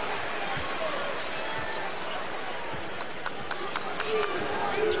day.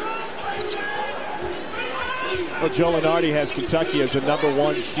 Well, Joe Lunardi has Kentucky as a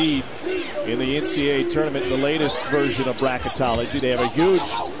 #1 seed in the NCAA tournament in the latest version of bracketology. They have a huge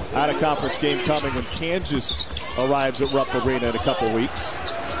out-of-conference game coming when Kansas arrives at Rupp Arena in a couple weeks.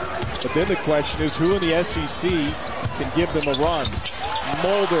 But then the question is, who in the SEC can give them a run?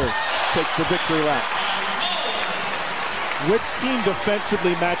 Mulder takes a victory lap. Which team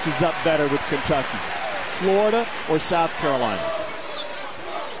defensively matches up better with Kentucky? Florida or South Carolina?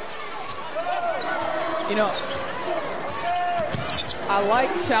 You know, I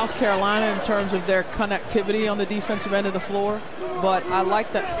like South Carolina in terms of their connectivity on the defensive end of the floor, but I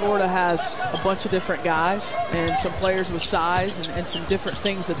like that Florida has a bunch of different guys and some players with size and some different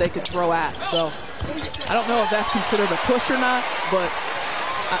things that they could throw at. So I don't know if that's considered a push or not, but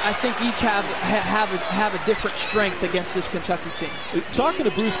I think each have a different strength against this Kentucky team. Talking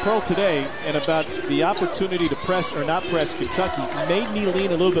to Bruce Pearl today and about the opportunity to press or not press Kentucky made me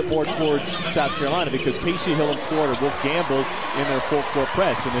lean a little bit more towards South Carolina, because Casey Hill and Florida will gamble in their full court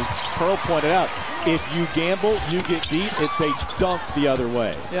press. And as Pearl pointed out, if you gamble, you get beat. It's a dunk the other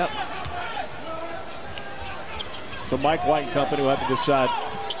way. Yep. So Mike White and company will have to decide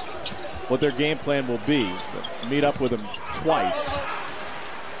what their game plan will be. Meet up with them twice.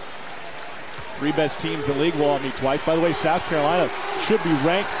 3 best teams in the league will all meet twice. By the way, South Carolina should be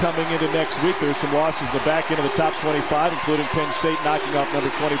ranked coming into next week. There's some losses in the back end of the top 25, including Penn State knocking off number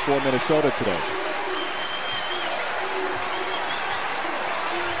 24 Minnesota today.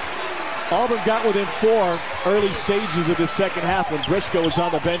 Auburn got within 4 early stages of the second half when Briscoe was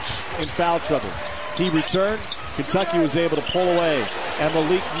on the bench in foul trouble. He returned. Kentucky was able to pull away. And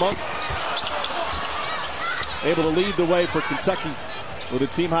Malik Monk able to lead the way for Kentucky with a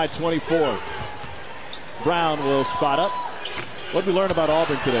team-high 24. Brown will spot up. What did we learn about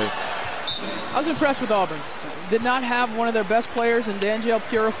Auburn today? I was impressed with Auburn. Did not have one of their best players in D'Angelo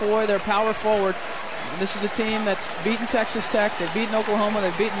Purifoy, their power forward. And this is a team that's beaten Texas Tech. They've beaten Oklahoma.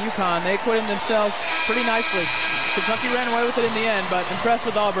 They've beaten UConn. They acquitted themselves pretty nicely. Kentucky ran away with it in the end, but impressed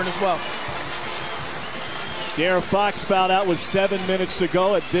with Auburn as well. De'Aaron Fox fouled out with 7 minutes to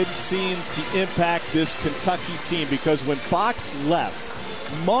go. It didn't seem to impact this Kentucky team because when Fox left,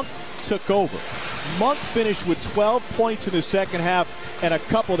 Monk took over. Monk finished with 12 points in the second half and a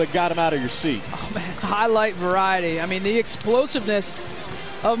couple that got him out of your seat. Oh, man, highlight variety. I mean, the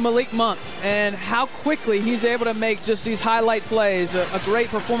explosiveness of Malik Monk and how quickly he's able to make just these highlight plays. A great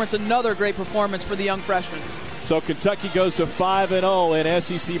performance, another great performance for the young freshman. So Kentucky goes to 5-0 in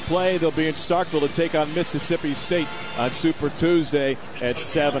SEC play. They'll be in Starkville to take on Mississippi State on Super Tuesday at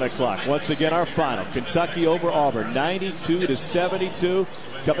 7 o'clock. Once again, our final, Kentucky over Auburn, 92-72.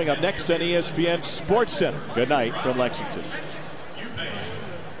 Coming up next on ESPN Sports Center. Good night from Lexington.